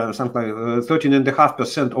 15%, something like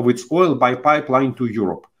 13.5% of its oil by pipeline to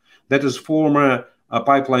Europe. That is former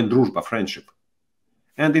pipeline Druzhba, friendship.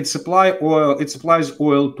 And it supplies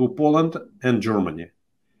oil to Poland and Germany.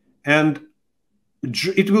 And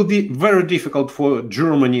it will be very difficult for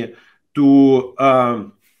Germany to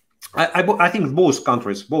I think both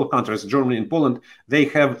countries, Germany and Poland, they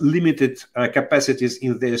have limited capacities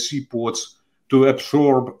in their seaports to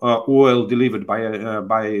absorb oil delivered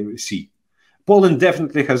by sea. Poland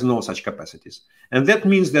definitely has no such capacities. And that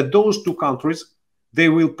means that those two countries, they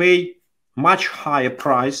will pay much higher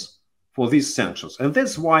price for these sanctions. And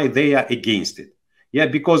that's why they are against it. Yeah,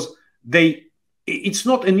 because it's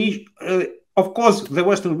not an issue. Of course, the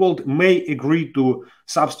Western world may agree to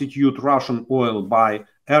substitute Russian oil by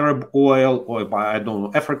Arab oil or by, I don't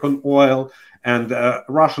know, African oil, and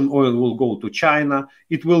Russian oil will go to China.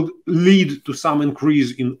 It will lead to some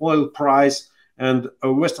increase in oil price, and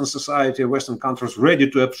Western society, Western countries ready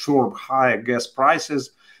to absorb higher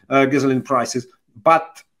gasoline prices,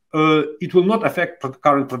 but it will not affect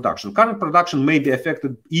current production. Current production may be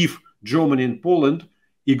affected if Germany and Poland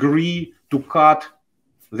agree to cut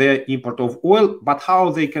their import of oil, but how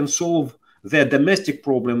they can solve their domestic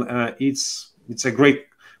problem, it's a great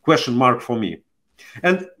question mark for me.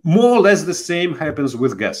 And more or less the same happens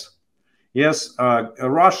with gas. Yes,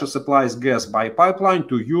 Russia supplies gas by pipeline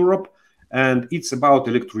to Europe, and it's about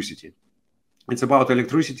electricity. It's about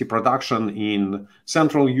electricity production in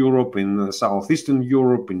Central Europe, in Southeastern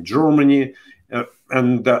Europe, in Germany,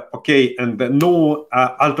 and no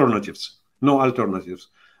alternatives. No alternatives.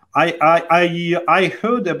 I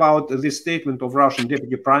heard about this statement of Russian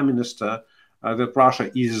Deputy Prime Minister that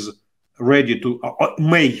Russia is ready to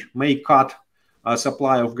may cut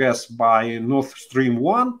supply of gas by Nord Stream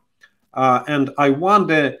 1, and I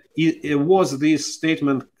wonder, was this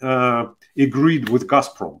statement agreed with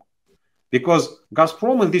Gazprom? Because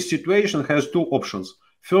Gazprom in this situation has two options.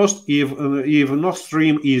 First, if Nord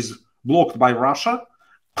Stream is blocked by Russia,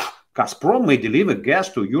 Gazprom may deliver gas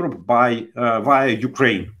to Europe via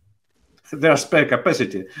Ukraine. Their spare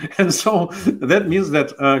capacity, and so that means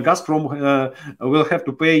that Gazprom will have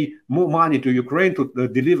to pay more money to Ukraine to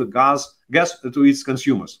deliver gas to its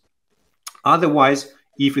consumers. Otherwise,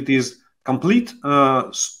 if it is complete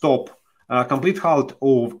halt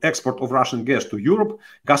of export of Russian gas to Europe,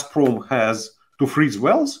 Gazprom has to freeze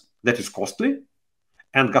wells. That is costly,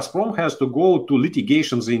 and Gazprom has to go to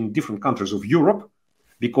litigations in different countries of Europe,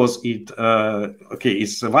 because it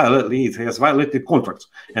has violated contracts,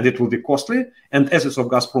 and it will be costly, and assets of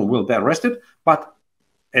Gazprom will be arrested. But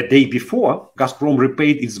a day before, Gazprom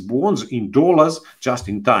repaid its bonds in dollars just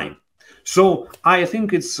in time. So I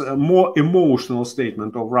think it's a more emotional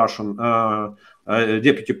statement of Russian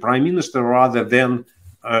Deputy Prime Minister rather than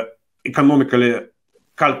economically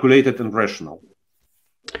calculated and rational.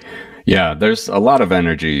 Yeah, there's a lot of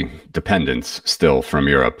energy dependence still from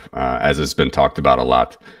Europe, as has been talked about a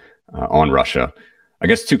lot on Russia. I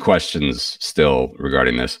guess two questions still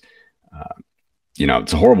regarding this.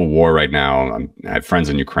 It's a horrible war right now. I have friends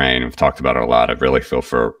in Ukraine. We've talked about it a lot. I really feel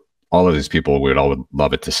for all of these people. We would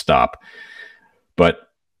love it to stop. But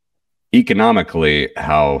economically,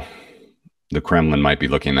 how the Kremlin might be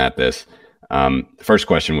looking at this, the first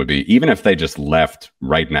question would be, even if they just left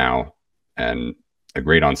right now and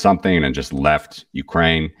agreed on something and just left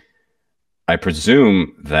Ukraine, I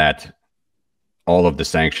presume that all of the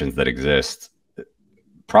sanctions that exist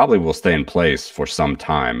probably will stay in place for some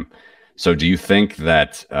time. So do you think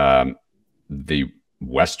that the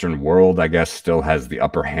Western world, I guess, still has the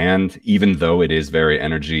upper hand, even though it is very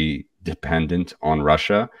energy dependent on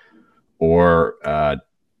Russia? Or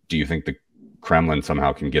do you think the Kremlin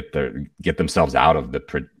somehow can get themselves out of the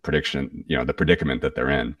the predicament that they're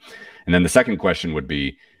in? And then the second question would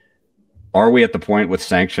be, are we at the point with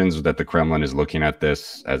sanctions that the Kremlin is looking at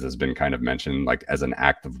this, as has been kind of mentioned, like as an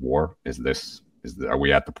act of war? Are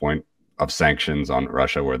we at the point of sanctions on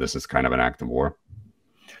Russia where this is kind of an act of war?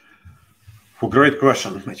 Well, great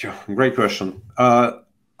question, Matthew. Great question.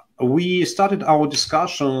 We started our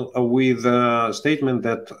discussion with a statement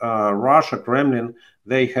that Russia, Kremlin,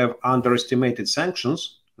 they have underestimated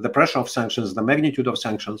sanctions, the pressure of sanctions, the magnitude of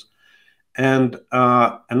sanctions. And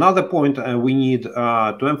another point we need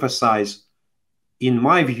to emphasize, in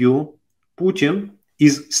my view, Putin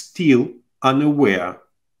is still unaware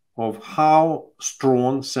of how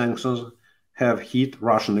strong sanctions have hit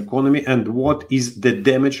Russian economy and what is the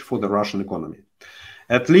damage for the Russian economy.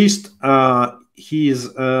 At least his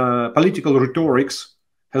political rhetorics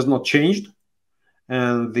has not changed,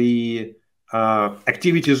 and the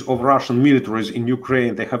activities of Russian militaries in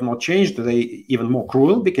Ukraine, they have not changed. They even more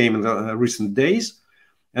cruel became in the recent days.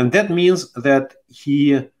 And that means that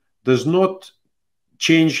he does not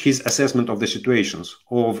change his assessment of the situations,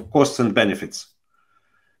 of costs and benefits.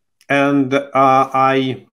 And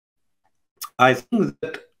I think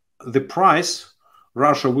that the price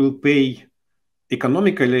Russia will pay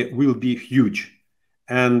economically will be huge.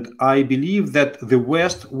 And I believe that the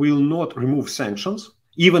West will not remove sanctions,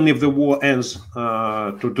 even if the war ends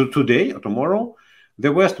today or tomorrow.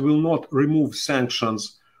 The West will not remove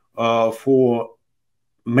sanctions for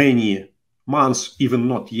many months, even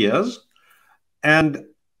not years. And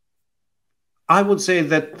I would say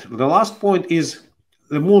that the last point is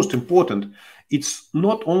the most important. It's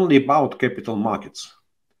not only about capital markets.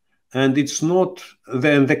 And it's not,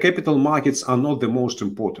 the capital markets are not the most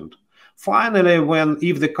important. Finally,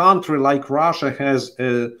 if the country like Russia has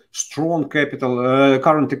a strong capital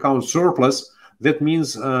current account surplus, that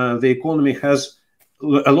means the economy has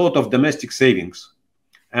a lot of domestic savings.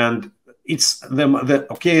 And it's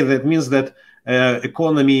okay, that means that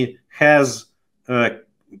economy has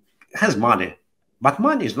money, but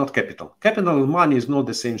money is not capital. Capital and money is not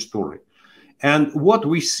the same story. And what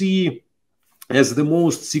we see as the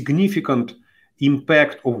most significant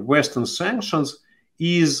impact of Western sanctions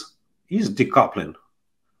is decoupling.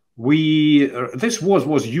 This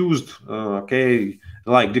was used,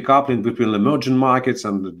 like decoupling between emerging markets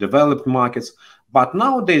and the developed markets. But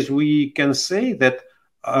nowadays we can say that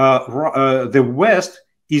the West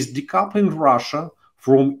is decoupling Russia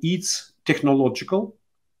from its technological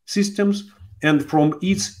systems and from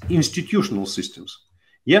its institutional systems.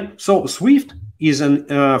 Yeah, so SWIFT is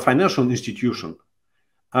a financial institution.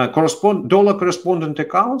 Dollar correspondent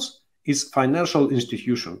accounts is financial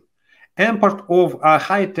institution. Import of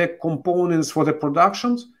high-tech components for the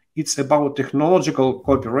productions, it's about technological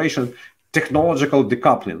cooperation, technological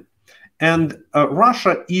decoupling. And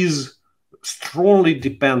Russia is strongly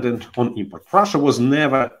dependent on import. Russia was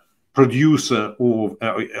never producer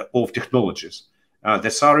of technologies. The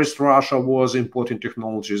Tsarist Russia was importing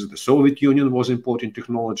technologies. The Soviet Union was importing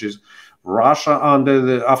technologies. Russia,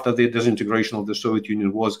 after the disintegration of the Soviet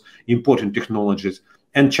Union, was importing technologies.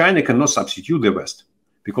 And China cannot substitute the West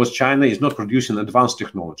because China is not producing advanced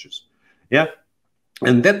technologies. Yeah,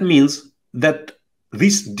 and that means that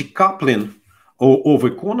this decoupling of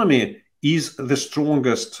economy is the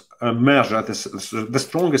strongest measure, the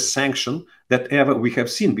strongest sanction that ever we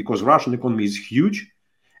have seen, because Russian economy is huge.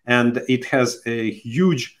 And it has a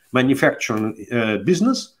huge manufacturing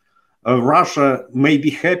business. Russia may be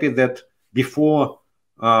happy that before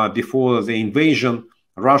the invasion,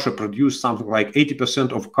 Russia produced something like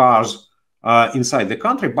 80% of cars inside the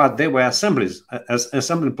country, but they were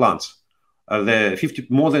assembly plants.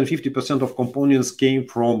 More than 50% of components came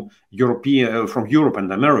from Europe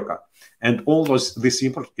and America, and all this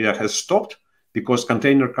import has stopped because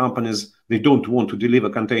container companies, they don't want to deliver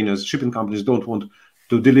containers. Shipping companies don't want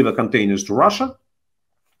to deliver containers to Russia.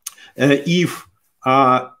 If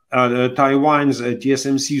Taiwan's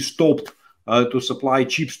TSMC stopped to supply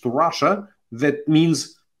chips to Russia, that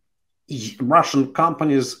means Russian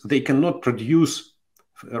companies, they cannot produce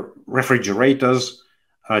refrigerators,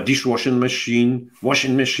 dishwashing machine,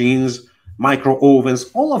 washing machines, micro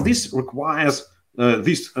ovens. All of this requires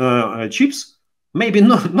these chips, maybe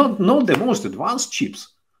not the most advanced chips,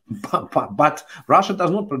 but Russia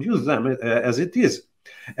does not produce them as it is.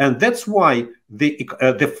 And that's why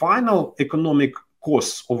the final economic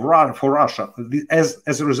costs for Russia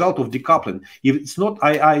as a result of decoupling, if it's not,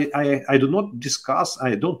 I do not discuss,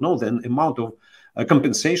 I don't know the amount of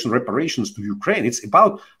compensation reparations to Ukraine. It's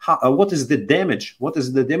about what is the damage for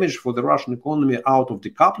the Russian economy out of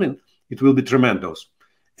decoupling. It will be tremendous.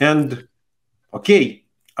 And okay,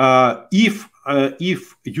 if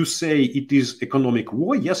you say it is economic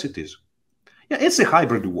war, yes, it is. Yeah, it's a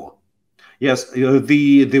hybrid war. Yes,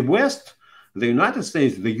 the West, the United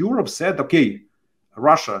States, the Europe said, okay,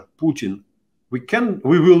 Russia, Putin,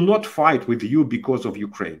 we will not fight with you because of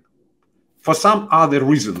Ukraine, for some other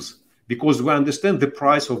reasons, because we understand the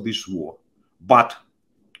price of this war. But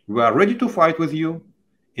we are ready to fight with you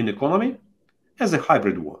in economy as a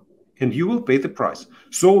hybrid war, and you will pay the price.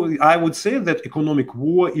 So I would say that economic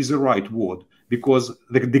war is the right word, because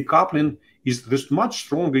the decoupling is this much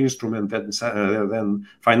stronger instrument than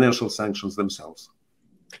financial sanctions themselves.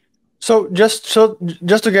 So just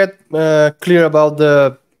to get clear about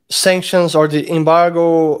the sanctions or the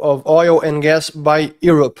embargo of oil and gas by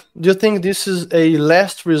Europe, do you think this is a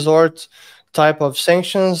last resort type of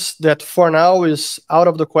sanctions that for now is out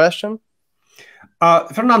of the question?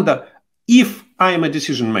 Fernanda, if I am a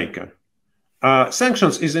decision maker,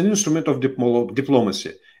 sanctions is an instrument of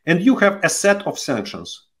diplomacy, and you have a set of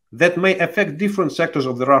sanctions that may affect different sectors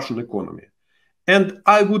of the Russian economy. And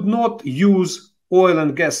I would not use oil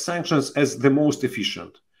and gas sanctions as the most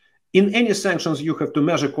efficient. In any sanctions, you have to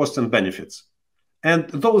measure costs and benefits. And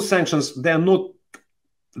those sanctions, they're not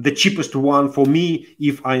the cheapest one for me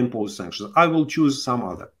if I impose sanctions. I will choose some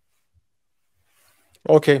other.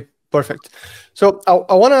 Okay, perfect. So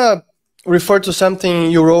I want to refer to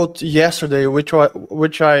something you wrote yesterday,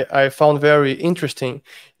 which I found very interesting.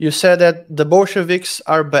 You said that the Bolsheviks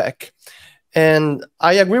are back. And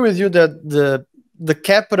I agree with you that the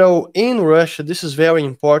capital in Russia, this is very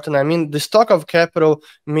important. I mean, the stock of capital,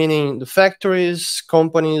 meaning the factories,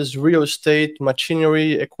 companies, real estate,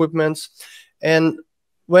 machinery, equipments. And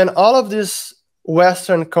when all of these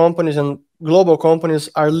Western companies and global companies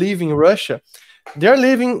are leaving Russia, they're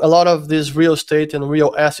leaving a lot of this real estate and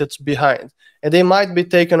real assets behind. And they might be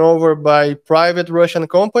taken over by private Russian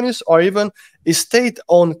companies or even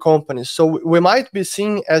state-owned companies. So we might be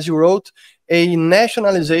seeing, as you wrote, a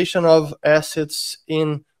nationalization of assets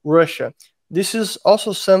in Russia. This is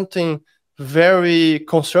also something very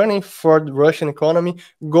concerning for the Russian economy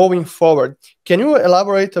going forward. Can you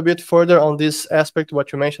elaborate a bit further on this aspect,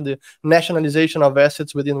 what you mentioned, the nationalization of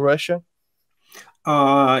assets within Russia?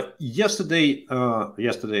 Yesterday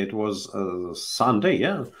it was Sunday,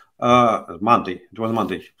 yeah, Monday. It was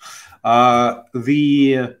Monday.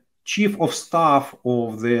 The chief of staff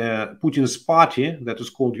of the Putin's party, that is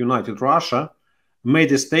called United Russia,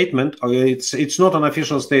 made a statement. It's not an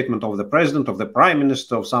official statement of the president, of the prime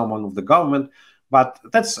minister, of someone of the government, but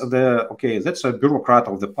that's a bureaucrat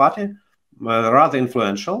of the party, rather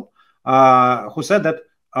influential, who said that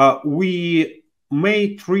we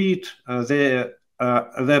may treat the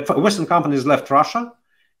Western companies left Russia,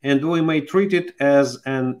 and we may treat it as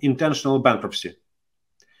an intentional bankruptcy.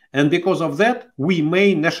 And because of that, we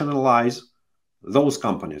may nationalize those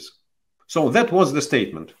companies. So that was the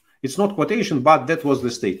statement. It's not quotation, but that was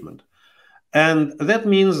the statement. And that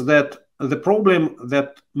means that the problem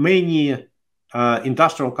that many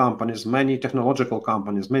industrial companies, many technological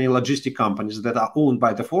companies, many logistic companies that are owned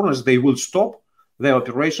by the foreigners, they will stop their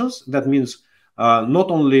operations. That means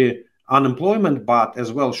not only unemployment, but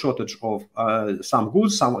as well shortage of some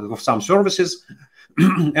goods, some services.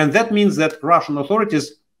 And that means that Russian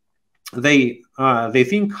authorities, they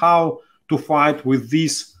think how to fight with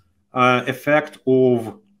this effect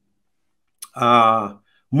of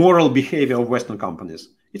moral behavior of Western companies.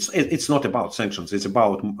 It's not about sanctions. It's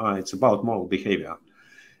about moral behavior.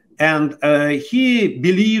 And he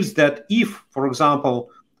believes that if, for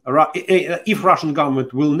example, if Russian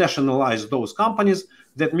government will nationalize those companies,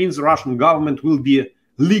 that means the Russian government will be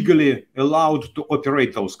legally allowed to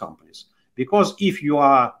operate those companies. Because if you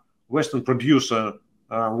are Western producer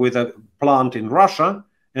with a plant in Russia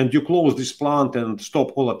and you close this plant and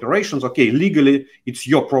stop all operations, okay, legally it's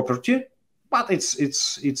your property, but it's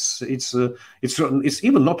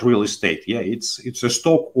even not real estate. Yeah, it's a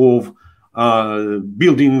stock of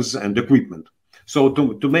buildings and equipment. So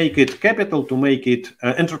to make it capital, to make it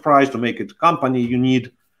enterprise, to make it company, you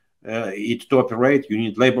need it to operate, you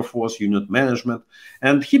need labor force, you need management.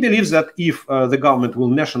 And he believes that if the government will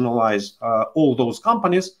nationalize all those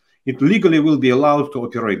companies, it legally will be allowed to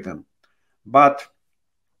operate them. But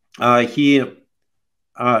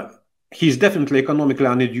he's definitely economically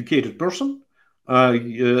uneducated person.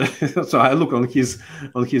 So I look on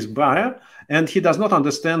his bio, and he does not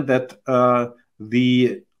understand that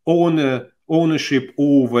the ownership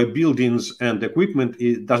over buildings and equipment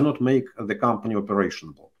does not make the company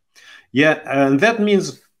operational. Yeah, and that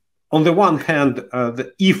means, on the one hand,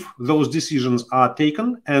 that if those decisions are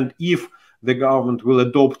taken, and if the government will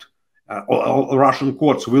adopt, or Russian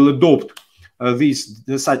courts will adopt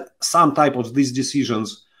some type of these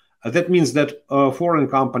decisions, that means that foreign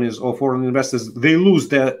companies or foreign investors, they lose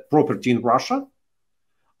their property in Russia.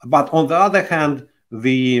 But on the other hand,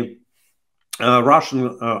 the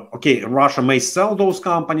Russia may sell those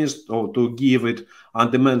companies or to give it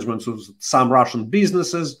under management to some Russian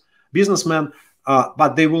businessmen,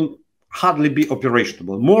 but they will hardly be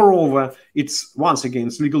operational. Moreover, it's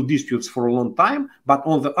legal disputes for a long time. But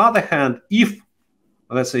on the other hand, if,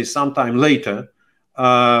 let's say, sometime later,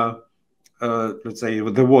 let's say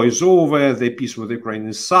the war is over, the peace with Ukraine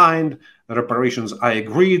is signed, the reparations are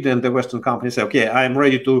agreed, and the Western companies say, okay, I'm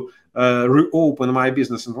ready to reopen my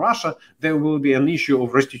business in Russia, there will be an issue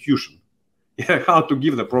of restitution, how to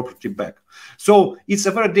give the property back. So it's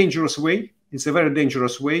a very dangerous way. It's a very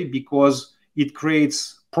dangerous way because it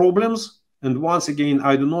creates problems. And once again,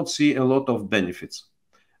 I do not see a lot of benefits.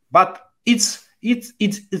 But it's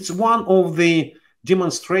one of the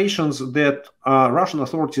demonstrations that Russian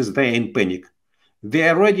authorities, they're in panic. They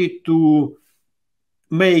are ready to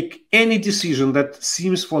make any decision that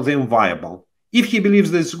seems for them viable. If he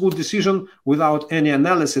believes that it's a good decision without any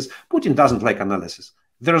analysis, Putin doesn't like analysis.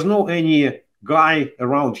 There's no any guy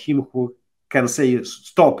around him who can say,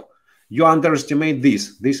 stop, you underestimate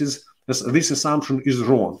this. This assumption is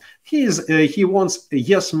wrong. He wants a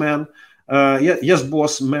yes man, yes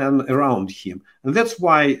boss man around him. And that's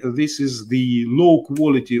why this is the low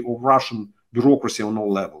quality of Russian bureaucracy on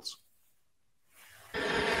all levels.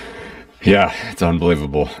 Yeah, it's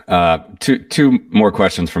unbelievable. Two more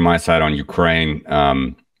questions from my side on Ukraine.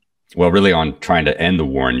 Well, really on trying to end the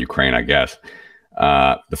war in Ukraine, I guess.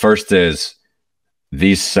 The first is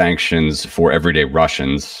these sanctions for everyday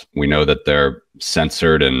Russians. We know that they're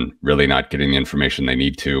censored and really not getting the information they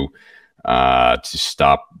need to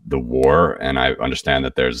stop the war. And I understand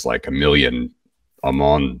that there's like 1 million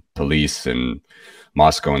OMON police in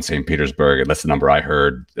Moscow and St. Petersburg. That's the number I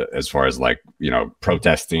heard as far as like,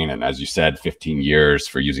 protesting. And as you said, 15 years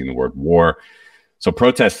for using the word war. So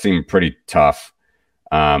protests seem pretty tough.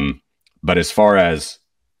 But as far as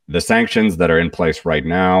the sanctions that are in place right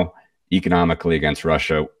now, economically against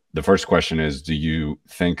Russia, the first question is, do you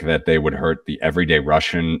think that they would hurt the everyday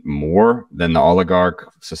Russian more than the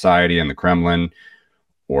oligarch society and the Kremlin,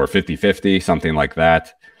 or 50-50, something like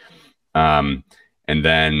that? And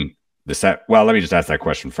then well, let me just ask that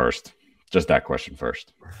question first. Just that question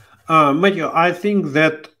first. Matthew, I think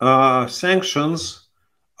that sanctions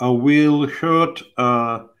will hurt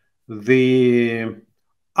the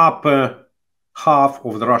upper half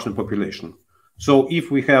of the Russian population. So if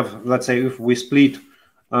we have, let's say, if we split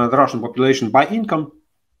the Russian population by income,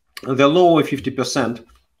 the lower 50%,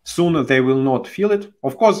 sooner they will not feel it.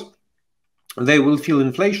 Of course, they will feel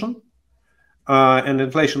inflation, and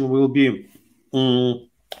inflation will be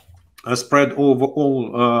spread over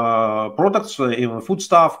all products, even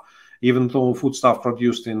foodstuff, even though foodstuff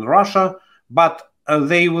produced in Russia, but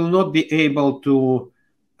they will not be able to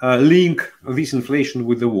link this inflation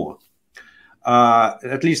with the war.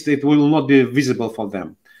 At least it will not be visible for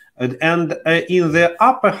them. And in the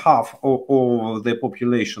upper half of the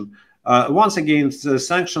population, once again, the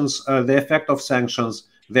sanctions, the effect of sanctions,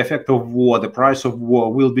 the effect of war, the price of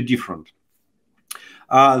war will be different.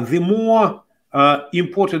 The more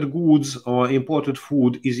imported goods or imported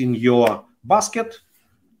food is in your basket,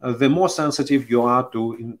 the more sensitive you are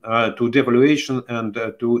to devaluation and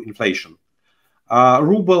to inflation.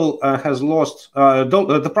 Ruble has lost,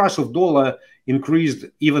 the price of dollar increased,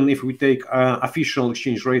 even if we take official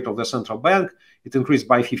exchange rate of the central bank, it increased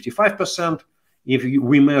by 55%. If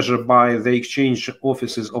we measure by the exchange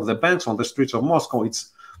offices of the banks on the streets of Moscow,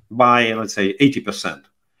 it's by, let's say, 80%.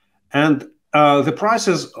 And the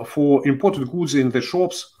prices for imported goods in the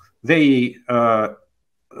shops, they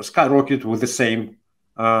skyrocket with the same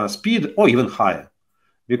speed or even higher.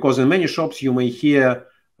 Because in many shops, you may hear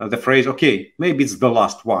the phrase, okay, maybe it's the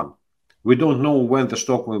last one. We don't know when the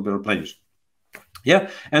stock will be replenished.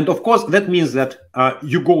 Yeah, and of course, that means that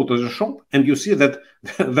you go to the shop and you see that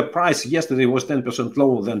the price yesterday was 10%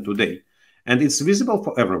 lower than today. And it's visible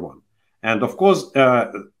for everyone. And of course,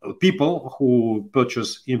 people who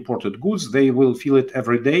purchase imported goods, they will feel it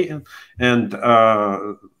every day and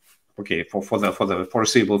okay, for the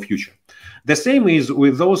foreseeable future. The same is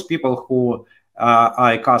with those people who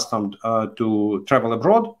are accustomed to travel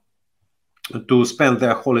abroad, to spend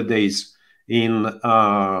their holidays in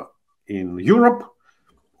Europe,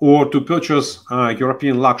 or to purchase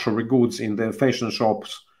European luxury goods in the fashion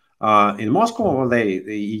shops in Moscow.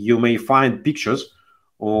 You may find pictures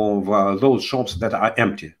of those shops that are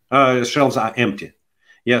empty. Shelves are empty.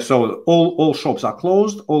 Yeah, so all shops are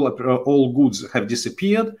closed. All goods have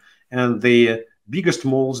disappeared, and the biggest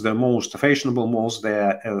malls, the most fashionable malls,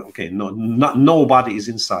 they're okay. Nobody is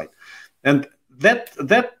inside, and that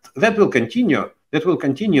will continue. That will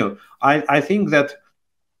continue. I think that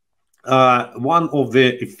one of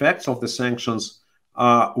the effects of the sanctions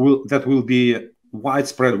will be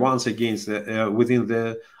widespread once again within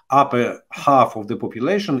the upper half of the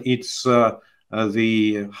population. It's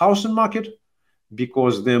the housing market,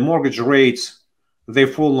 because the mortgage rates, they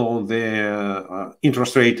follow the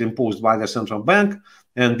interest rate imposed by the central bank.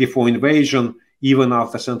 And before invasion, even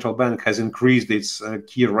after the central bank has increased its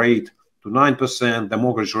key rate to 9%, the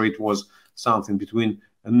mortgage rate was something between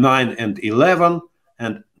 9 and 11,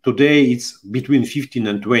 and today it's between 15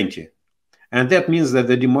 and 20. And that means that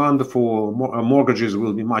the demand for mortgages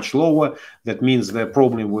will be much lower. That means the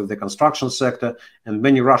problem with the construction sector, and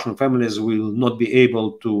many Russian families will not be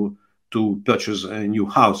able to purchase a new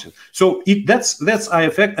house. So that's our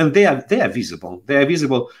effect, and they are visible. They are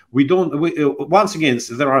visible. Once again,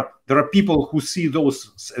 there are people who see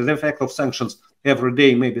the effect of sanctions every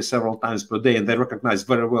day, maybe several times per day, and they recognize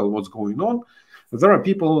very well what's going on. there are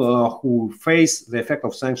people who face the effect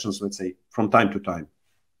of sanctions, let's say, from time to time.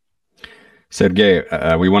 Sergey,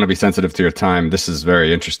 we want to be sensitive to your time. This is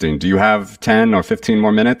very interesting. Do you have 10 or 15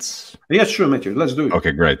 more minutes? Yes, sure, Matthew. Let's do it.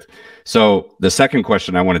 Okay, great. So the second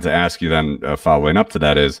question I wanted to ask you then, following up to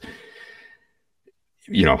that is,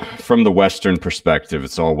 from the Western perspective,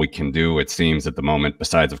 it's all we can do, it seems, at the moment,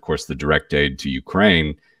 besides, of course, the direct aid to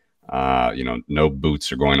Ukraine. No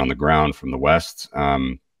boots are going on the ground from the West,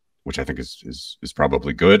 which I think is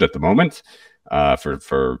probably good at the moment,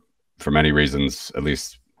 for many reasons, at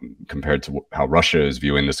least compared to how Russia is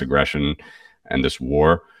viewing this aggression and this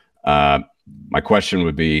war. My question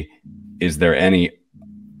would be, is there any,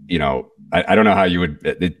 I don't know how you would,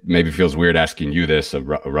 it maybe feels weird asking you this, a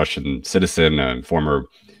Russian citizen, a former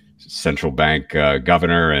central bank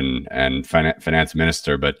governor and finance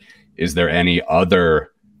minister, but is there any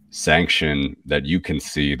other sanction that you can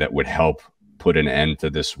see that would help put an end to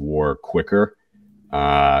this war quicker,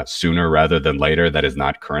 sooner rather than later, that is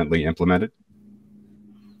not currently implemented?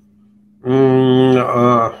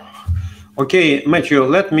 Okay, Matthew,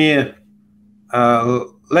 let me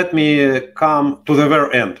come to the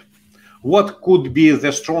very end. What could be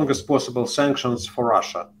the strongest possible sanctions for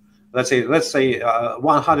Russia? Let's say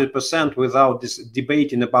 100% without this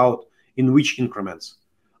debating about in which increments.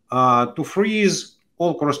 To freeze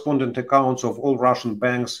all correspondent accounts of all Russian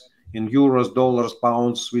banks in euros, dollars,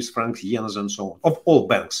 pounds, Swiss francs, yens, and so on, of all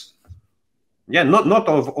banks. Yeah, not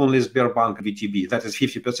of only Sberbank, VTB, that is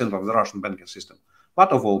 50% of the Russian banking system,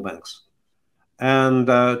 but of all banks. And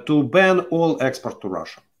to ban all export to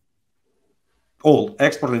Russia. All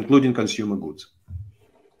export, including consumer goods.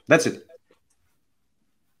 That's it.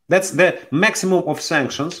 That's the maximum of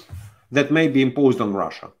sanctions that may be imposed on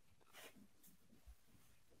Russia.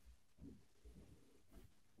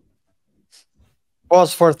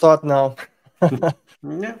 Pause for thought now.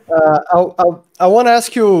 Yeah. I want to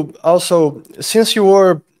ask you also, since you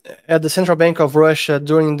were at the Central Bank of Russia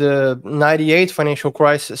during the 98 financial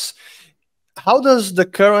crisis, how does the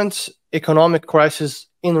current economic crisis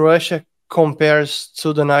in Russia compares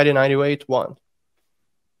to the 1998 one?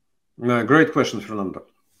 Great question, Fernando.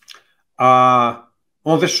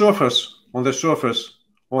 On the surface,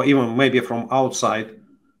 or even maybe from outside,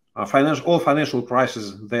 all financial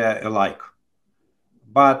crises, they're alike.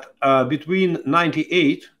 But between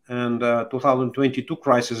 98 and 2022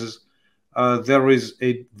 crises, there is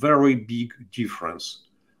a very big difference.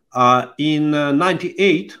 In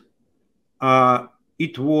 98,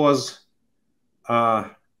 it was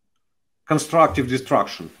constructive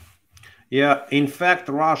destruction. Yeah, in fact,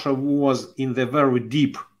 Russia was in the very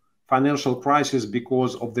deep financial crisis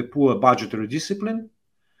because of the poor budgetary discipline,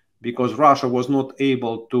 because Russia was not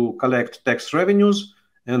able to collect tax revenues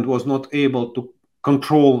and was not able to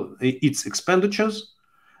control its expenditures,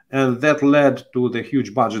 and that led to the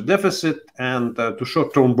huge budget deficit and to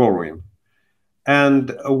short-term borrowing.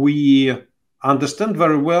 And we understand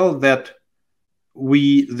very well that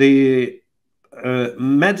the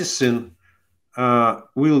medicine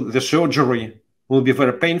the surgery will be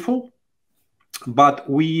very painful, but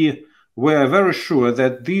we were very sure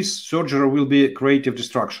that this surgery will be creative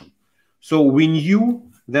destruction. So we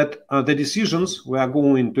knew that the decisions we are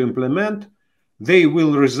going to implement, they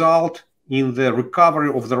will result in the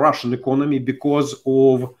recovery of the Russian economy because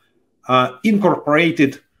of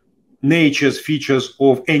incorporated nature's features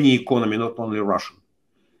of any economy, not only Russian.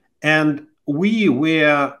 And we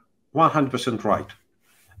were 100% right.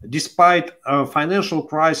 Despite financial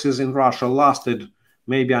crisis in Russia lasted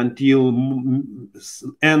maybe until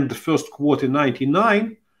end first quarter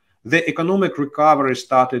 99, the economic recovery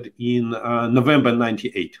started in November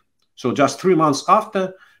 98. So just 3 months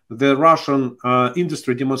after, the Russian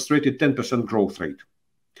industry demonstrated 10% growth rate.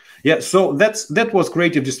 Yeah, so that was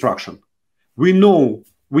creative destruction. We knew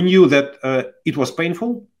that it was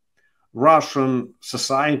painful. Russian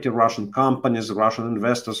society, Russian companies, Russian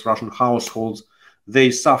investors, Russian households,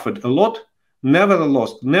 they suffered a lot.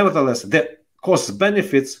 Nevertheless, the cost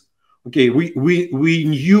benefits. Okay, we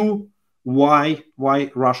knew why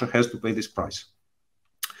Russia has to pay this price.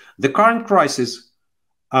 The current crisis,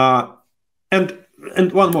 and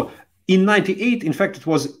one more, in 98, in fact, it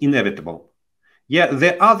was inevitable. Yeah,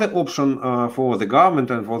 the other option for the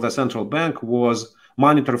government and for the central bank was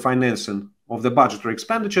monetary financing of the budgetary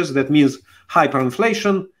expenditures. That means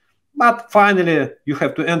hyperinflation, but finally you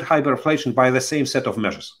have to end hyperinflation by the same set of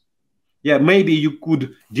measures. Yeah, maybe you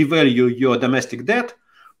could devalue your domestic debt,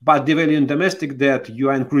 but devaluing domestic debt, you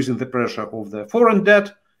are increasing the pressure of the foreign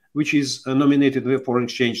debt, which is nominated with foreign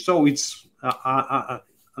exchange. So it's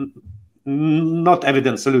not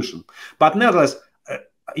evident solution. But nevertheless,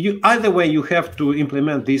 either way, you have to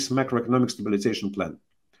implement this macroeconomic stabilization plan.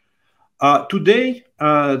 Today,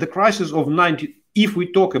 the crisis of 90, if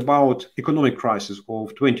we talk about economic crisis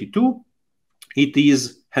of 22, it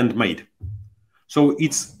is handmade. So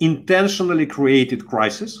it's intentionally created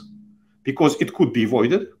crisis because it could be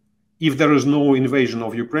avoided. If there is no invasion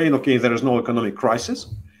of Ukraine, okay, there is no economic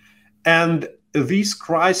crisis. And this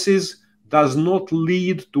crisis does not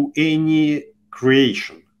lead to any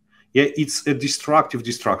creation. Yeah, it's a destructive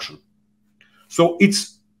destruction. So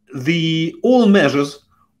it's all measures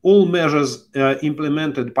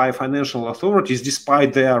implemented by financial authorities,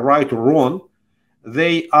 despite their right or wrong,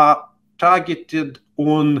 they are targeted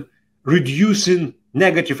on reducing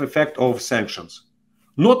negative effect of sanctions,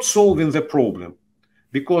 not solving the problem,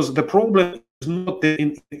 because the problem is not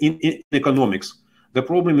in economics. The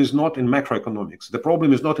problem is not in macroeconomics. The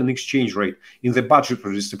problem is not in exchange rate, in the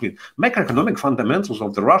budgetary discipline. Macroeconomic fundamentals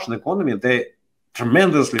of the Russian economy, they're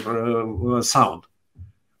tremendously sound.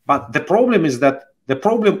 But the problem is that the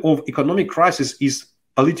problem of economic crisis is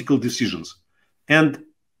political decisions. And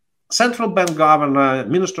central bank governor,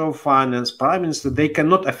 minister of finance, prime minister, they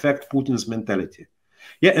cannot affect Putin's mentality.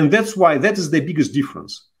 Yeah, and that's why that is the biggest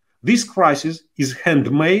difference. This crisis is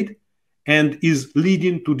handmade and is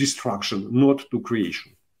leading to destruction, not to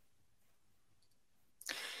creation.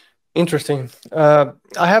 Interesting. I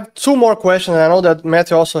have two more questions. I know that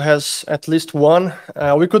Matthew also has at least one.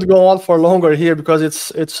 We could go on for longer here because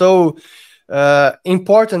it's so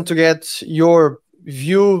important to get your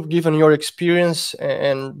view, given your experience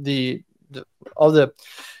and you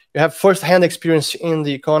have first-hand experience in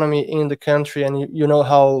the economy in the country, and you know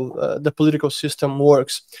how the political system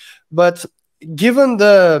works. But given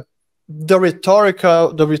the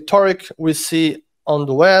rhetoric we see on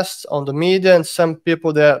the West, on the media, and some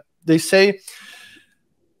people that they say,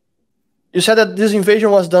 you said that this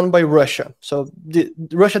invasion was done by Russia. So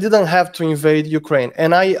Russia didn't have to invade Ukraine.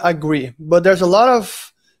 And I agree. But there's a lot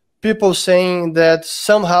of people saying that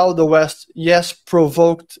somehow the West, yes,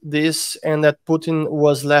 provoked this and that Putin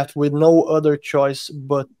was left with no other choice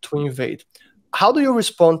but to invade. How do you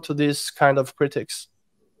respond to this kind of critics?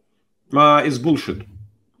 It's bullshit.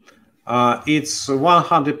 It's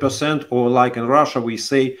 100%, or like in Russia, we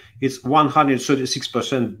say it's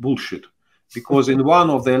 136% bullshit. Because in one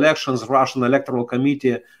of the elections, Russian Electoral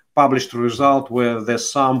Committee published a result where the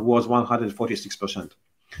sum was 146%.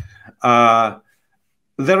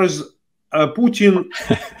 There is Putin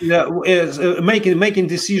is making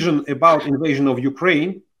decision about invasion of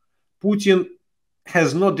Ukraine. Putin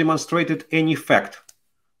has not demonstrated any fact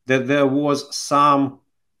that there was some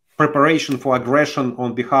preparation for aggression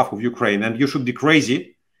on behalf of Ukraine. And you should be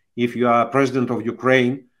crazy if you are president of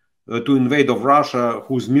Ukraine to invade of Russia,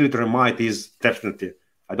 whose military might is definitely,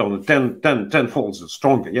 I don't know, 10 folds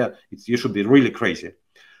stronger. Yeah, you should be really crazy.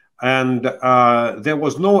 And there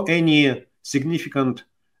was no any significant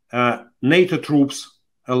NATO troops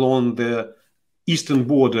along the eastern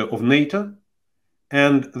border of NATO.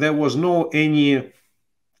 And there was no any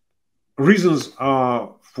reasons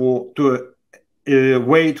to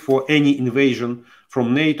wait for any invasion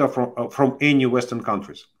from NATO, from any Western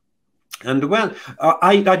countries. And when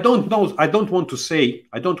I don't know, I don't want to say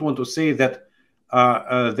that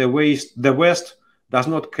the West does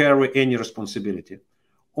not carry any responsibility.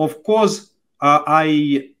 Of course,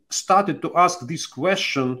 I started to ask this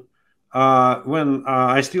question when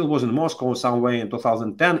I still was in Moscow somewhere in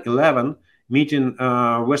 2010-11, meeting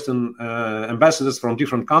Western ambassadors from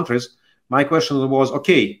different countries. My question was,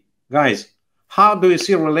 okay, guys, how do you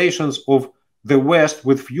see relations of the West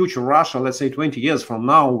with future Russia, let's say 20 years from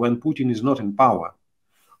now, when Putin is not in power?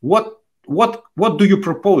 What do you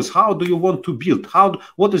propose? How do you want to build?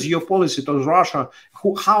 What is your policy towards Russia?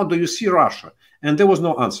 How do you see Russia? And there was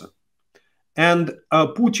no answer. And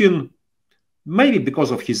Putin, maybe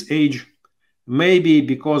because of his age, maybe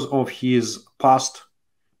because of his past,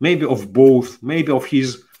 maybe of both, maybe of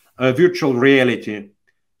his virtual reality,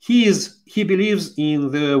 he believes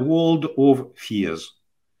in the world of fears.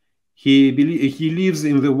 He lives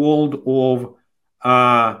in the world of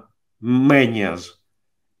manias.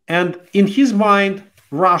 And in his mind,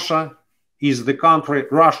 Russia is the country,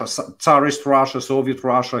 Russia, Tsarist Russia, Soviet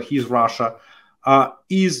Russia, his Russia,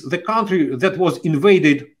 is the country that was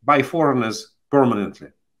invaded by foreigners permanently.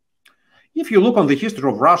 If you look on the history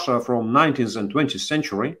of Russia from 19th and 20th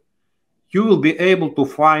century, you will be able to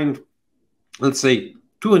find, let's say,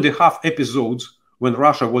 2.5 episodes when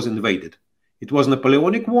Russia was invaded. It was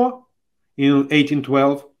Napoleonic War in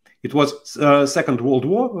 1812. It was Second World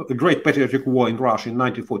War, a great patriotic war in Russia in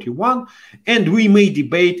 1941. And we may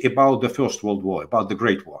debate about the First World War, about the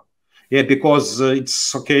Great War. Yeah, because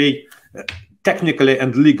it's okay. technically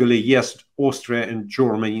and legally, yes, Austria and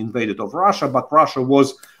Germany invaded of Russia, but Russia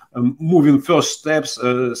was moving first steps,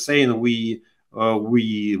 saying we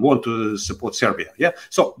want to support Serbia. Yeah.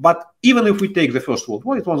 So, but even if we take the First World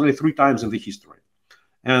War, it was only 3 times in the history.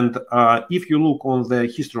 And if you look on the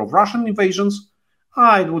history of Russian invasions,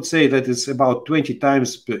 I would say that it's about 20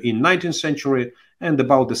 times in 19th century and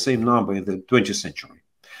about the same number in the 20th century.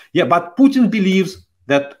 Yeah, but Putin believes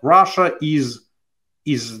that Russia is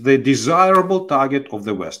the desirable target of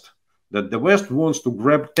the West, that the West wants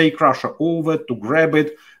to take Russia over, to grab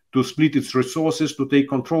it, to split its resources, to take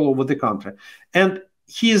control over the country. And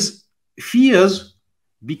his fears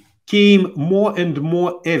became more and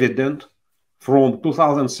more evident from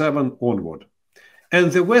 2007 onward.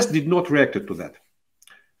 And the West did not react to that.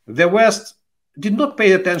 The West did not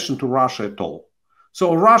pay attention to Russia at all.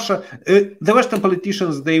 So Russia, the Western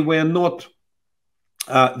politicians, they were not,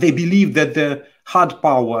 they believed that the hard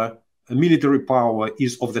power, military power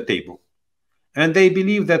is off the table. And they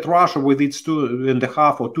believe that Russia, with its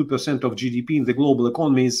 2.5% or 2% of GDP in the global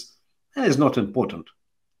economy, is not important.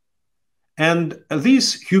 And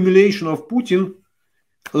this humiliation of Putin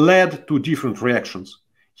led to different reactions.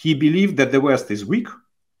 He believed that the West is weak,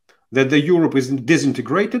 that the Europe is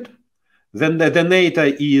disintegrated, then that the NATO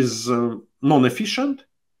is non-efficient,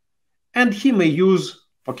 and he may use,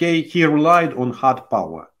 he relied on hard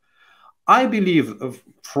power. I believe,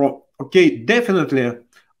 definitely,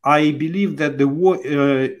 I believe that the war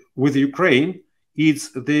with Ukraine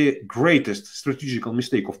is the greatest strategical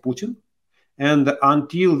mistake of Putin. And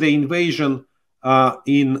until the invasion,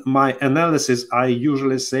 in my analysis, I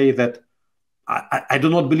usually say that I do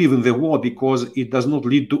not believe in the war because it does not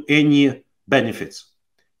lead to any benefits.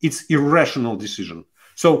 It's irrational decision.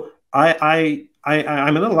 So I'm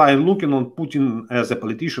looking on Putin as a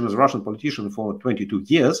politician, as a Russian politician for 22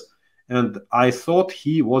 years, and I thought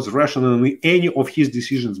he was rational in any of his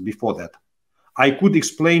decisions before that. I could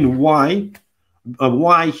explain why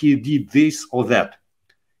he did this or that.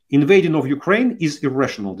 Invading of Ukraine is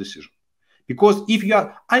irrational decision. Because if you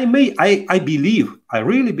are, I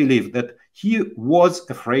really believe that he was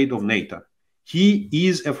afraid of NATO. He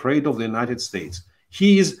is afraid of the United States.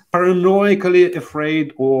 He is paranoidally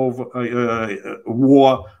afraid of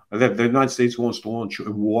war, that the United States wants to launch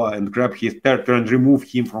a war and grab his territory and remove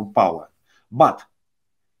him from power. But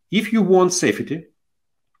if you want safety,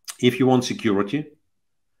 if you want security,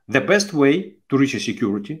 the best way to reach a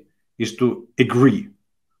security is to agree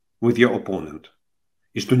with your opponent,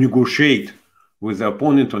 is to negotiate with the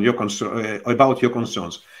opponent on your about your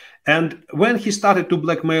concerns. And when he started to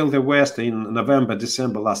blackmail the West in November,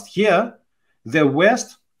 December last year, the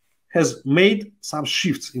West has made some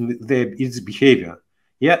shifts in its behavior.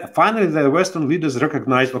 Yeah, finally, the Western leaders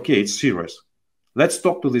recognized, okay, it's serious. Let's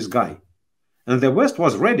talk to this guy. And the West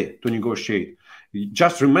was ready to negotiate.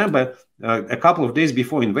 Just remember, a couple of days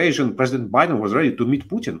before invasion, President Biden was ready to meet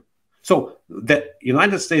Putin. So the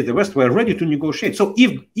United States, the West were ready to negotiate. So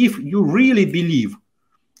if you really believe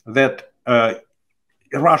that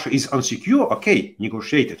Russia is unsecure, okay,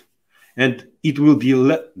 negotiate it. And it will be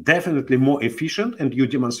definitely more efficient, and you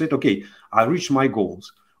demonstrate, okay, I reached my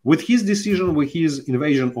goals. With his decision, with his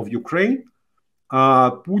invasion of Ukraine,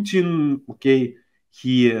 Putin, okay,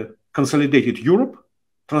 he consolidated Europe,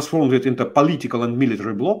 transformed it into a political and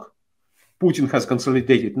military bloc. Putin has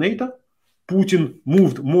consolidated NATO. Putin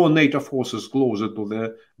moved more NATO forces closer to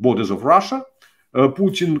the borders of Russia.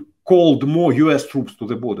 Putin called more US troops to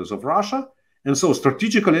the borders of Russia. And so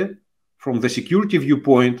strategically, from the security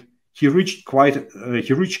viewpoint, he reached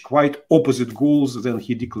quite opposite goals than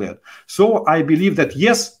he declared. So I believe that,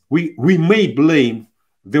 yes, we may blame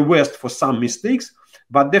the West for some mistakes,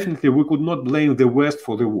 but definitely we could not blame the West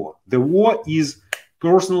for the war. The war is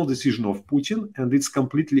personal decision of Putin, and it's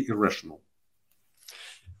completely irrational.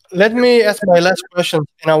 Let me ask my last question,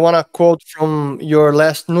 and I want to quote from your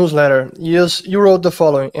last newsletter. You wrote the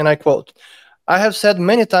following, and I quote, "I have said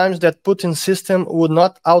many times that Putin's system would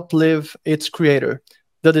not outlive its creator.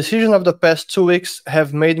 The decisions of the past 2 weeks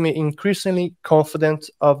have made me increasingly confident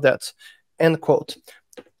of that." End quote.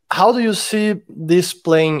 How do you see this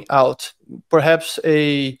playing out? Perhaps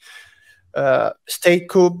a state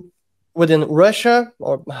coup within Russia,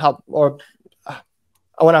 or how? Or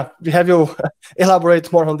I want to have you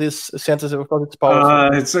elaborate more on this sentence because it's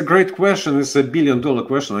powerful. It's a great question. It's $1 billion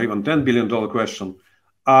question, or even $10 billion question.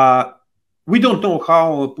 We don't know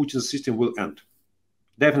how Putin's system will end.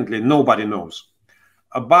 Definitely, nobody knows.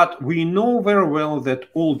 But we know very well that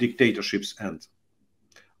all dictatorships end.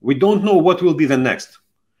 We don't know what will be the next.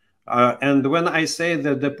 And when I say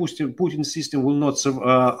that the Putin system will not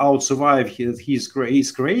out-survive his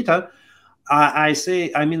creator, I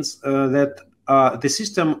mean that the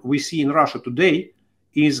system we see in Russia today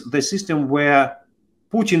is the system where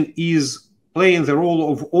Putin is playing the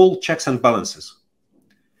role of all checks and balances.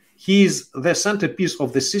 He is the centerpiece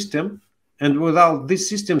of the system, and without this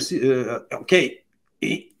system,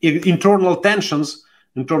 internal tensions,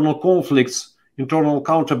 internal conflicts, internal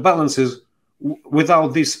counterbalances,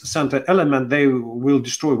 without this center element, they will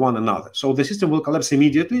destroy one another. So the system will collapse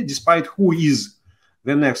immediately, despite who is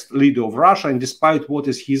the next leader of Russia and despite what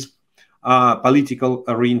is his political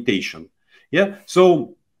orientation. Yeah.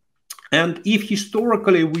 So, and if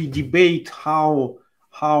historically we debate how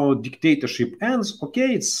dictatorship ends,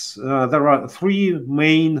 okay, it's there are three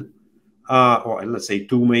main, or let's say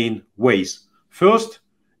two main ways. First,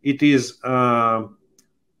 it is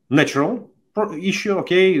natural issue.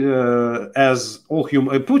 Okay, as all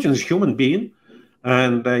human, Putin is a human being,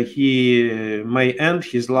 and he may end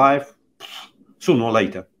his life sooner or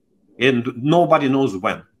later, and nobody knows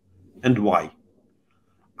when and why.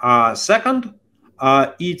 Second,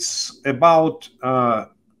 it's about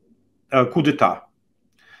coup d'etat.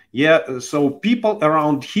 Yeah, so people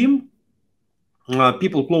around him,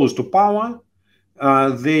 people close to power,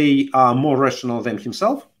 they are more rational than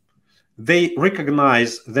himself. They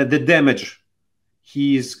recognize that the damage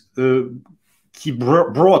he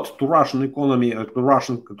brought to Russian economy, to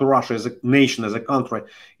Russia as a nation, as a country,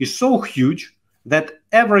 is so huge that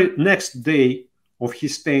every next day of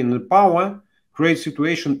his stay in power creates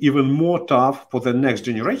situation even more tough for the next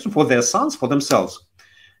generation, for their sons, for themselves.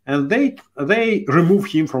 And they remove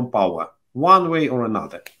him from power one way or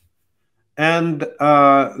another. And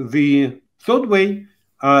the third way,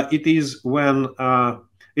 it is when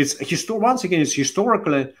once again, it's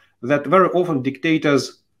historically that very often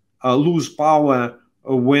dictators lose power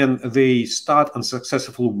when they start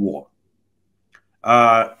unsuccessful war.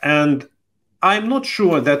 And I'm not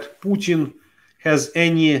sure that Putin has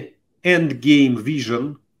any end game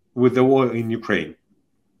vision with the war in Ukraine.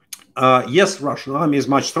 Yes, Russian army is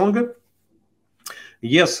much stronger.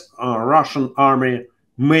 Yes, Russian army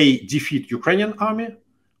may defeat Ukrainian army,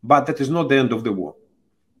 but that is not the end of the war.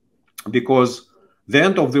 Because the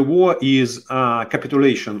end of the war is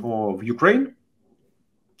capitulation of Ukraine,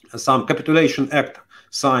 some capitulation act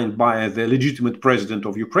signed by the legitimate president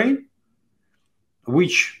of Ukraine,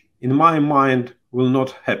 which in my mind will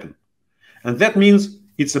not happen. And that means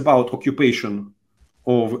it's about occupation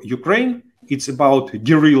of Ukraine. It's about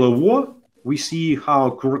guerrilla war. We see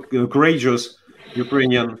how courageous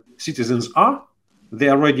Ukrainian citizens are. They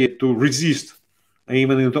are ready to resist,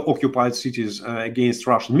 even in the occupied cities, against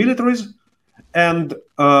Russian militaries. And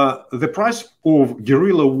the price of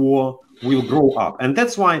guerrilla war will grow up. And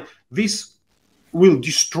that's why this will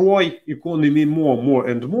destroy economy more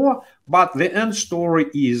and more. But the end story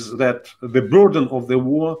is that the burden of the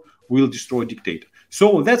war will destroy dictator.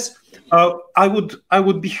 So that's I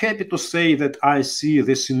would be happy to say that I see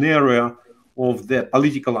the scenario of the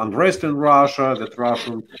political unrest in Russia, that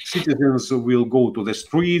Russian citizens will go to the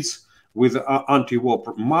streets with anti-war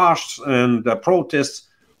marches and protests.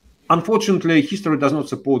 Unfortunately, history does not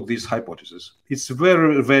support this hypothesis. It's a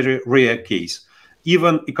very, very rare case.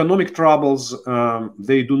 Even economic troubles,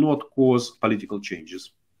 they do not cause political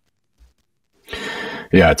changes.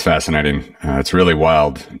 Yeah, it's fascinating. It's really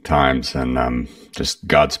wild times, and just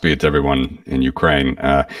Godspeed to everyone in Ukraine.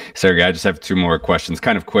 Sergey, I just have two more questions,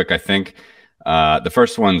 kind of quick, I think. The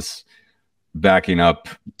first one's backing up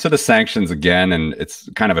to the sanctions again, and it's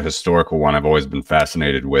kind of a historical one. I've always been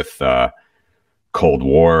fascinated with Cold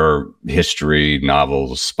War history,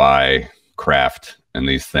 novels, spy craft, and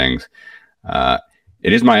these things.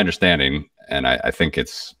 It is my understanding, and I think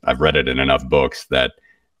I've read it in enough books, that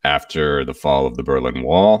after the fall of the Berlin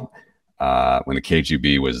Wall, when the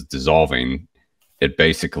KGB was dissolving, it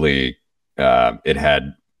basically it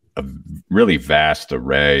had a really vast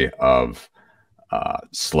array of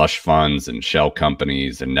slush funds and shell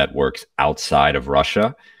companies and networks outside of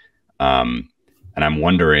Russia. And I'm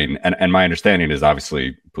wondering, and my understanding is,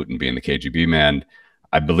 obviously Putin being the KGB man,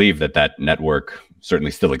 I believe that network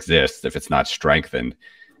certainly still exists if it's not strengthened.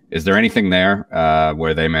 Is there anything there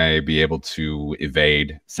where they may be able to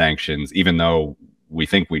evade sanctions, even though we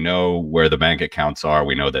think we know where the bank accounts are?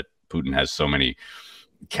 We know that Putin has so many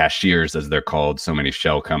cashiers, as they're called, so many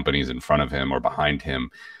shell companies in front of him or behind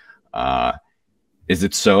him. Is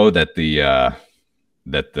it so that the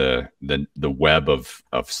web of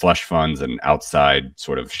slush funds and outside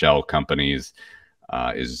sort of shell companies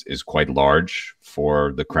is quite large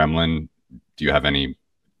for the Kremlin? Do you have any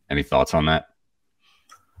thoughts on that?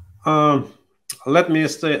 Let me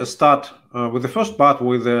start with the first part,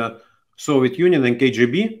 with the Soviet Union and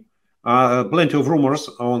KGB. plenty of rumors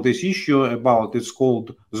on this issue about it's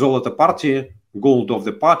called Zolota Party, gold of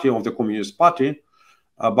the party, of the Communist Party,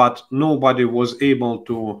 but nobody was able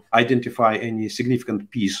to identify any significant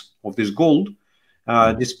piece of this gold,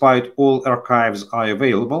 despite all archives are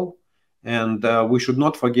available. And we should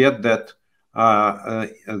not forget that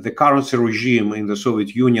the currency regime in the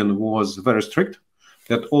Soviet Union was very strict,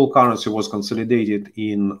 that all currency was consolidated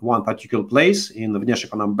in one particular place, in the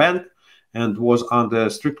Vneshekonombank, and was under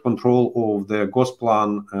strict control of the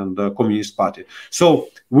Gosplan and the Communist Party. So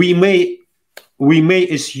we may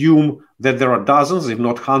assume that there are dozens, if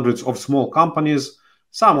not hundreds, of small companies.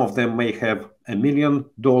 Some of them may have $1 million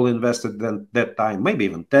invested at that time, maybe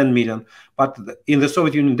even 10 million. But in the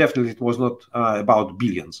Soviet Union, definitely it was not about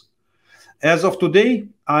billions. As of today,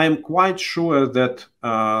 I am quite sure that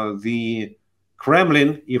the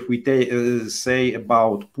Kremlin, if we say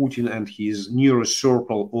about Putin and his nearest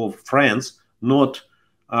circle of friends, not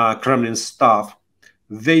Kremlin staff,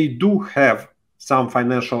 they do have some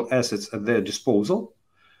financial assets at their disposal,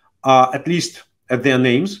 at least at their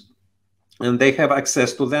names, and they have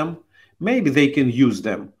access to them. Maybe they can use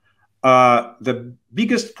them. The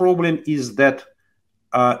biggest problem is that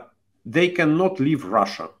they cannot leave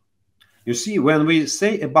Russia. You see, when we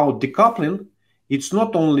say about decoupling, it's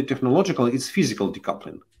not only technological, it's physical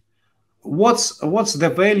decoupling. What's the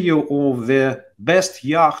value of the best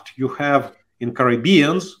yacht you have in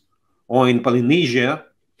Caribbeans or in Polynesia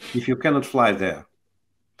if you cannot fly there?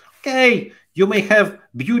 Okay, you may have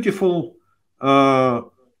beautiful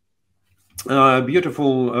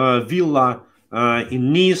villa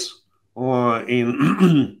in Nice or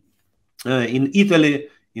in in Italy,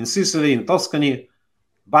 in Sicily, in Tuscany,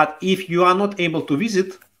 but if you are not able to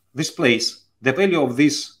visit this place, the value of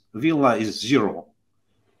this villa is zero.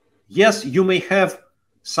 Yes, you may have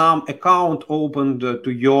some account opened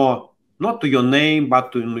to your, not to your name,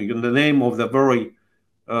 but to the name of the very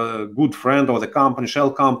good friend of the company,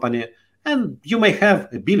 shell company, and you may have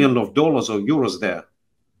 $1 billion or euros there.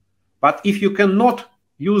 But if you cannot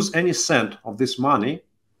use any cent of this money,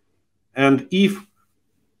 and if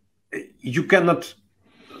you cannot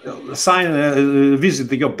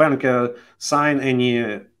visit your bank, sign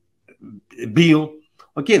any bill,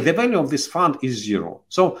 okay, the value of this fund is zero.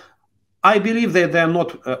 So I believe that they are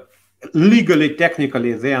not, legally,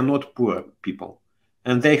 technically, they are not poor people.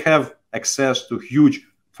 And they have access to huge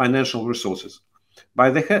financial resources.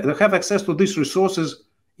 But they have access to these resources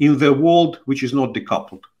in the world which is not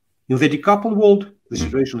decoupled. In the decoupled world, the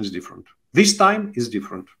situation is different. This time is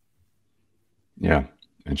different. Yeah,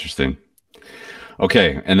 interesting.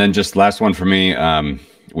 Okay, and then just last one for me.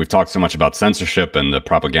 We've talked so much about censorship and the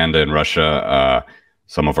propaganda in Russia.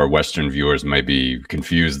 Some of our Western viewers may be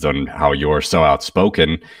confused on how you're so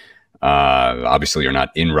outspoken. Obviously, you're not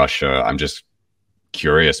in Russia. I'm just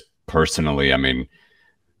curious personally. I mean,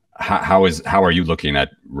 how are you looking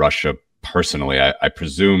at Russia personally? I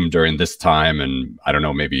presume during this time, and I don't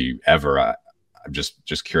know, maybe ever. I'm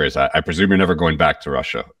just curious. I presume you're never going back to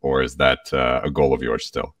Russia, or is that a goal of yours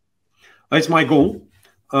still? It's my goal.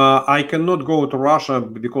 I cannot go to Russia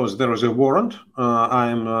because there is a warrant.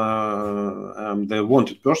 I'm the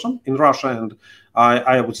wanted person in Russia, and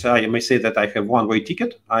I may say that I have one-way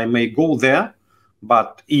ticket. I may go there,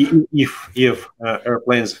 but if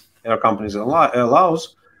air companies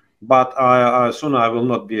allows, but soon I will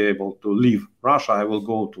not be able to leave Russia. I will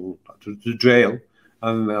go to jail,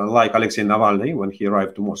 and like Alexei Navalny when he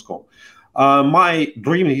arrived to Moscow. My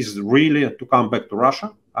dream is really to come back to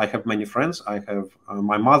Russia. I have many friends. I have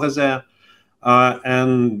my mother there,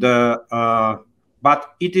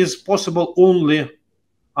 but it is possible only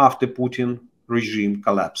after Putin regime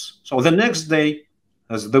collapse. So the next day,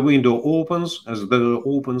 as the window opens, I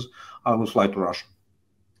will fly to Russia.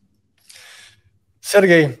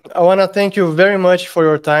 Sergey, I want to thank you very much for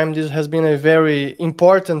your time. This has been a very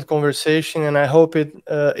important conversation, and I hope it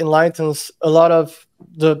enlightens a lot of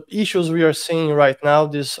the issues we are seeing right now,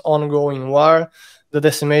 this ongoing war, the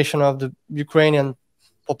decimation of the Ukrainian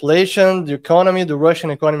population, the economy, the Russian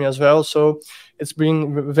economy as well. So it's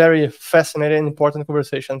been very fascinating and important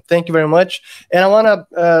conversation. Thank you very much. And I want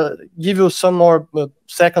to give you some more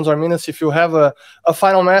seconds or minutes if you have a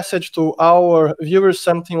final message to our viewers,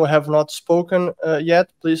 something we have not spoken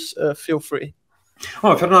yet, please feel free.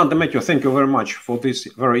 Oh, Fernando, Demetrio, thank you very much for these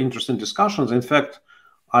very interesting discussions. In fact,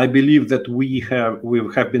 I believe that we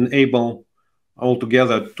have been able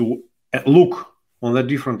altogether to look on the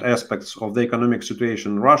different aspects of the economic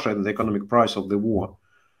situation in Russia and the economic price of the war.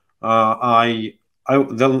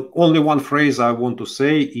 The only one phrase I want to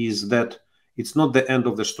say is that it's not the end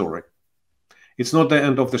of the story. It's not the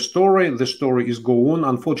end of the story. The story is going on.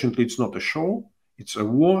 Unfortunately, it's not a show. It's a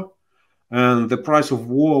war. and the price of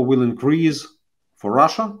war will increase for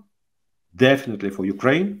Russia, definitely for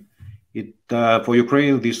Ukraine. For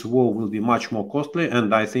Ukraine, this war will be much more costly,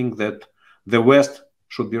 and I think that the West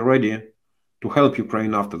should be ready to help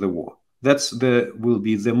Ukraine after the war.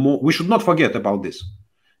 We should not forget about this.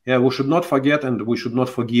 Yeah, we should not forget, and we should not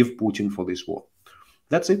forgive Putin for this war.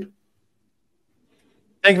 That's it.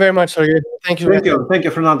 Thank you very much, Sergey. Thank you,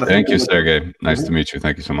 Fernando. Thank you, Sergey. Nice to meet you.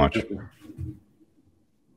 Thank you so much.